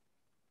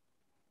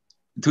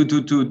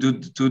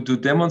 to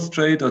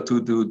demonstrate or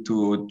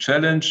to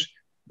challenge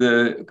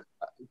the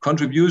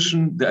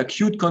contribution, the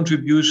acute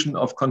contribution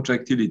of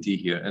contractility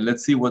here. And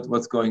let's see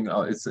what's going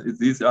on.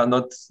 These are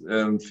not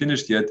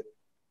finished yet,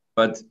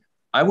 but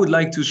I would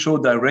like to show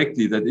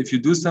directly that if you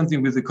do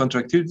something with the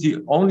contractility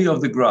only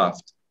of the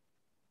graft,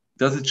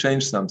 does it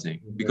change something?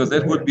 Because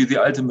that would be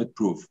the ultimate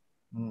proof.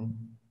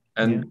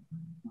 And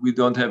we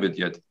don't have it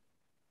yet.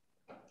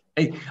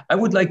 Hey, I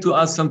would like to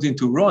ask something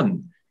to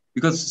Ron,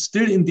 because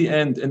still in the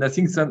end, and I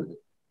think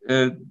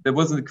there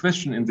wasn't a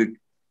question in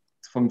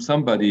from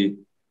somebody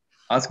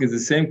asking the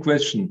same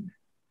question.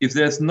 If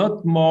there's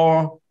not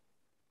more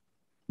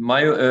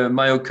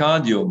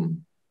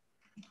myocardium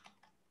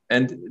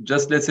and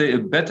just, let's say, a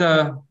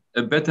better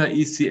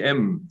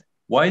ECM,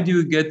 why do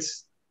you get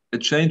a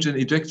change in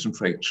ejection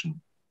fraction?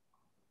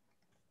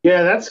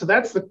 Yeah, that's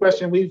the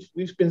question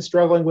we've been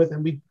struggling with,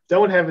 and we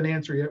don't have an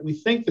answer yet. We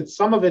think that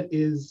some of it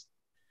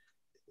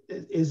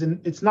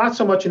it's not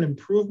so much an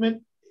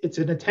improvement, it's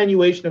an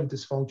attenuation of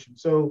dysfunction.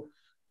 So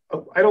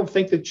I don't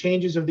think that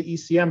changes of the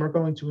ECM are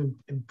going to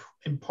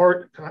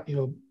impart,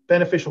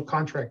 beneficial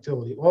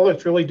contractility. All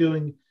it's really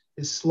doing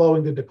is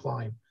slowing the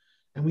decline.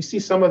 And we see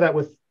some of that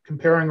with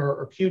comparing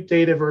our acute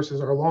data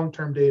versus our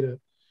long-term data.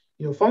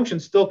 Function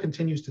still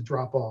continues to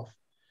drop off.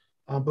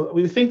 But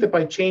we think that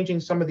by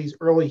changing some of these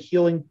early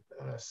healing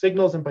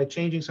signals and by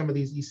changing some of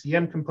these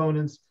ECM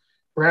components,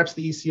 perhaps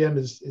the ECM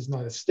is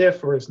not as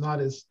stiff, or is not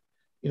as,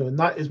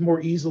 not as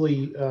more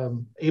easily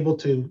able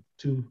to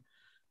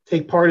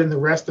take part in the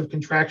rest of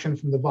contraction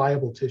from the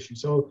viable tissue.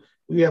 So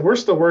we're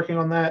still working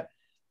on that.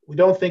 We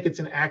don't think it's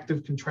an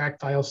active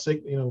contractile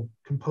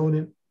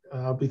component.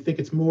 We think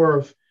it's more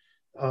of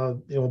a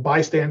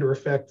bystander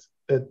effect,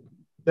 that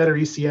better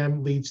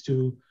ECM leads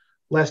to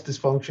less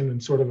dysfunction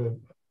and sort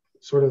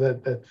of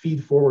that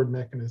feed forward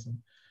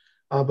mechanism.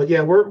 But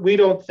yeah, we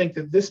don't think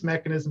that this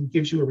mechanism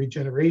gives you a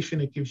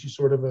regeneration. It gives you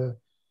sort of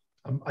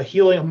a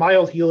healing, a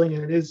mild healing,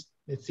 and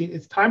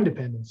it's time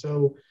dependent.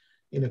 So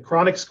in a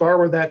chronic scar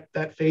where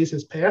that phase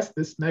has passed,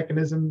 this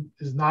mechanism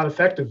is not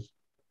effective.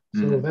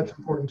 So that's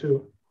important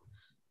too.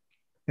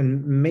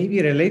 And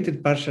maybe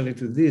related partially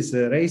to this,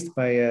 raised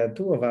by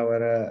two of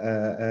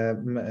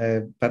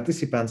our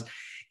participants,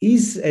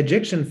 is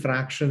ejection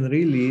fraction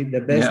really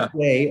the best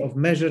way of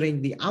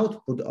measuring the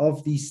output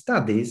of these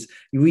studies?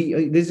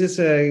 This is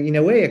in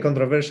a way a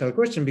controversial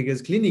question,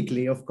 because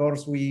clinically, of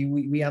course,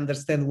 we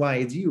understand why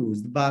it's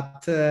used,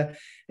 but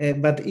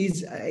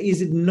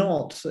is it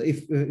not?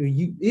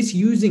 Is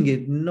using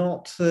it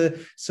not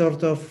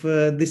sort of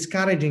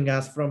discouraging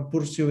us from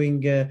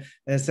pursuing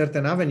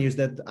certain avenues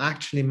that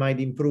actually might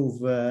improve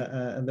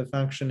the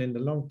function in the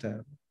long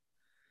term?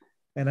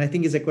 And I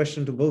think it's a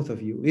question to both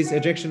of you. Is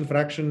ejection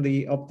fraction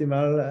the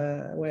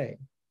optimal way?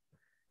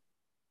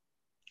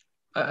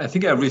 I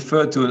think I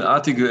referred to an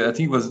article, I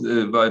think it was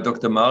by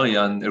Dr.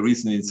 Marian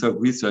recently in Circ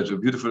Research, a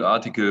beautiful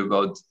article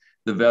about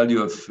the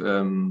value of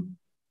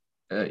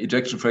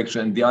ejection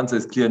fraction. And the answer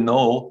is clear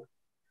no.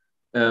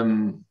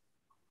 I'm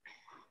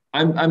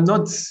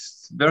not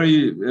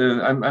very,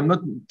 I'm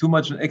not too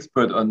much an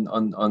expert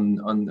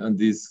on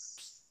these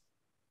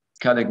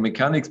cardiac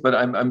mechanics, but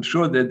I'm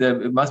sure that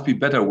there must be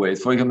better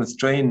ways. For example,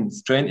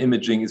 strain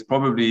imaging is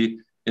probably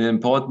an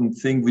important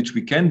thing which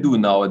we can do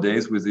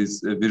nowadays with these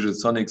visual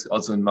sonics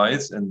also in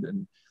mice, and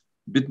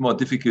a bit more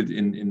difficult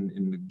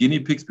in guinea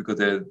pigs because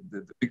the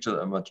pictures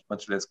are much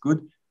less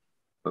good.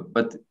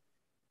 But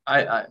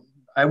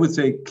I would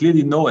say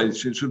clearly no, it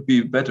should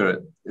be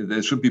better.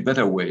 There should be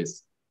better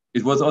ways.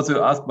 It was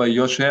also asked by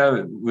Josh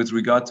Hare with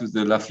regard to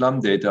the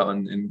Laflamme data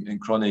in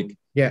chronic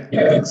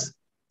pigs.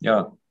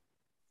 Yeah.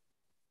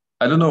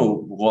 I don't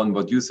know, Ron,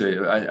 what you say.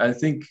 I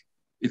think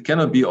it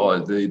cannot be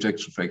all the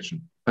ejection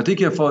fraction,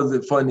 particularly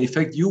for an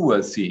effect you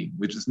were seeing,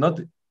 which is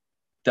not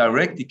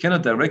direct. It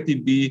cannot directly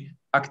be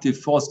active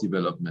force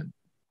development.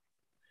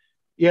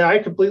 Yeah, I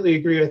completely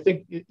agree. I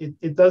think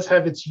it does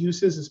have its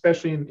uses,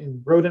 especially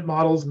in rodent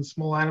models and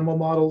small animal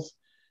models,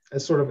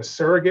 as sort of a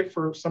surrogate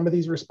for some of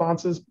these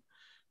responses.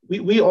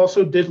 We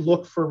also did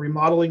look for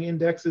remodeling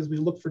indexes. We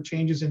looked for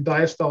changes in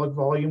diastolic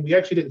volume. We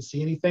actually didn't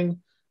see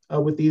anything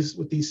with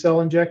these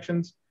cell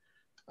injections.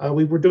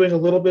 We were doing a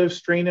little bit of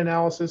strain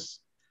analysis,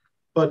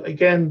 but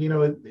again,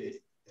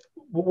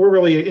 what we're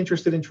really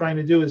interested in trying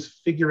to do is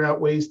figure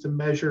out ways to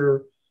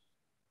measure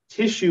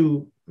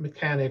tissue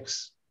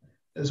mechanics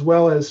as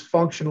well as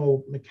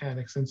functional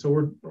mechanics. And so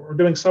we're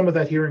doing some of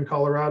that here in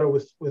Colorado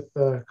with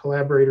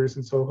collaborators.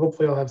 And so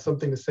hopefully I'll have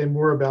something to say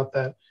more about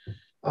that.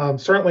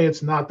 Certainly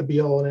it's not the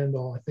be all and end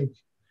all. I think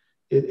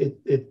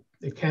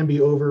it can be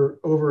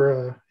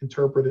over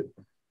interpreted.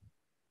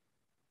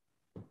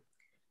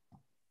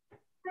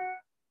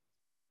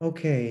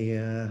 Okay,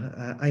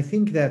 I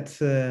think that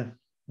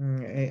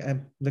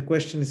the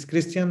question is,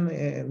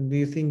 Christian, do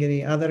you think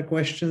any other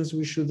questions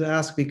we should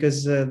ask?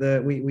 Because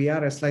we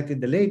are slightly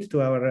delayed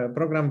to our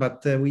program,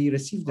 but we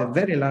received a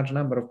very large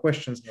number of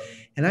questions.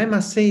 And I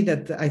must say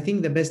that I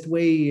think the best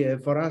way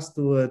for us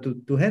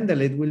to handle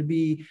it will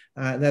be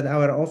that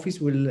our office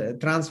will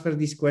transfer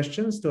these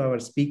questions to our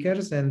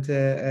speakers, and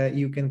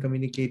you can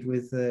communicate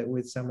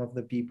with some of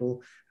the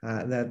people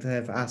that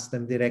have asked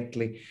them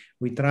directly.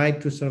 We tried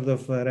to sort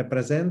of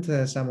represent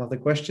some of the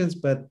questions,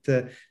 but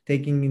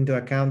taking into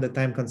account the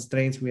time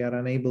constraints, we are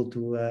unable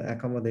to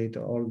accommodate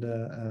all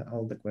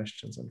the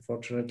questions,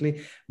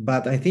 unfortunately.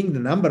 But I think the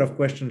number of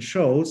questions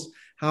shows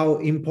how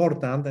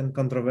important and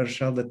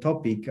controversial the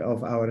topic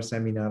of our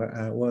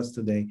seminar was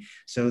today.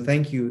 So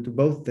thank you to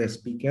both the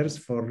speakers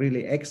for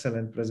really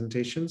excellent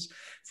presentations,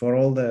 for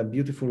all the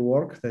beautiful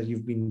work that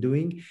you've been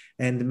doing.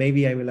 And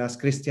maybe I will ask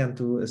Christian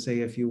to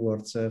say a few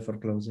words for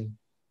closing.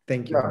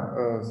 Thank you.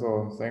 Yeah,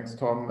 so thanks,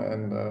 Tom.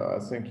 And I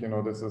think,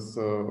 this is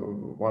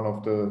one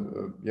of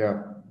the,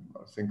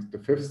 I think the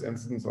 5th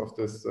instance of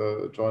this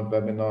joint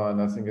webinar.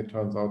 And I think it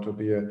turns out to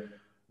be a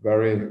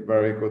very,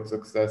 very good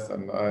success.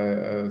 And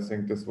I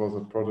think this was a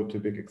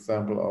prototypic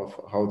example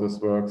of how this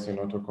works,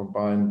 to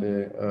combine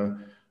the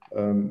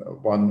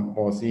one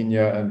more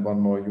senior and one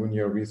more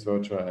junior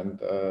researcher, and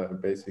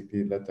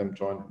basically let them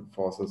join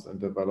forces in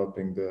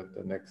developing the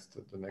next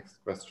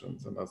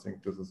questions. And I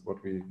think this is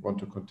what we want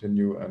to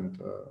continue, and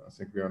I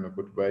think we are in a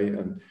good way,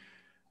 and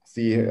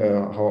see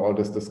how all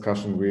this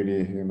discussion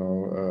really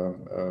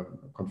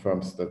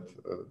confirms that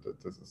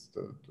this is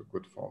the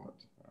good format.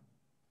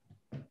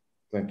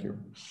 Thank you.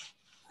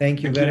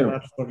 Thank you very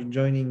much for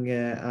joining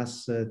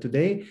us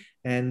today,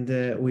 and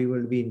we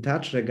will be in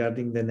touch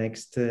regarding the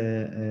next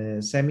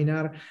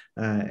seminar.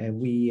 And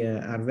we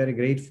are very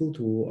grateful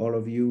to all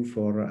of you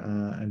for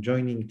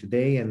joining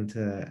today,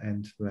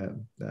 and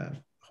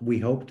we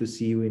hope to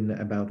see you in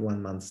about 1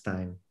 month's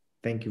time.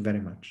 Thank you very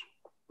much.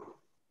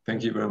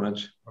 Thank you very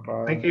much.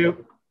 Bye-bye. Thank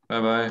you.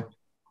 Bye-bye.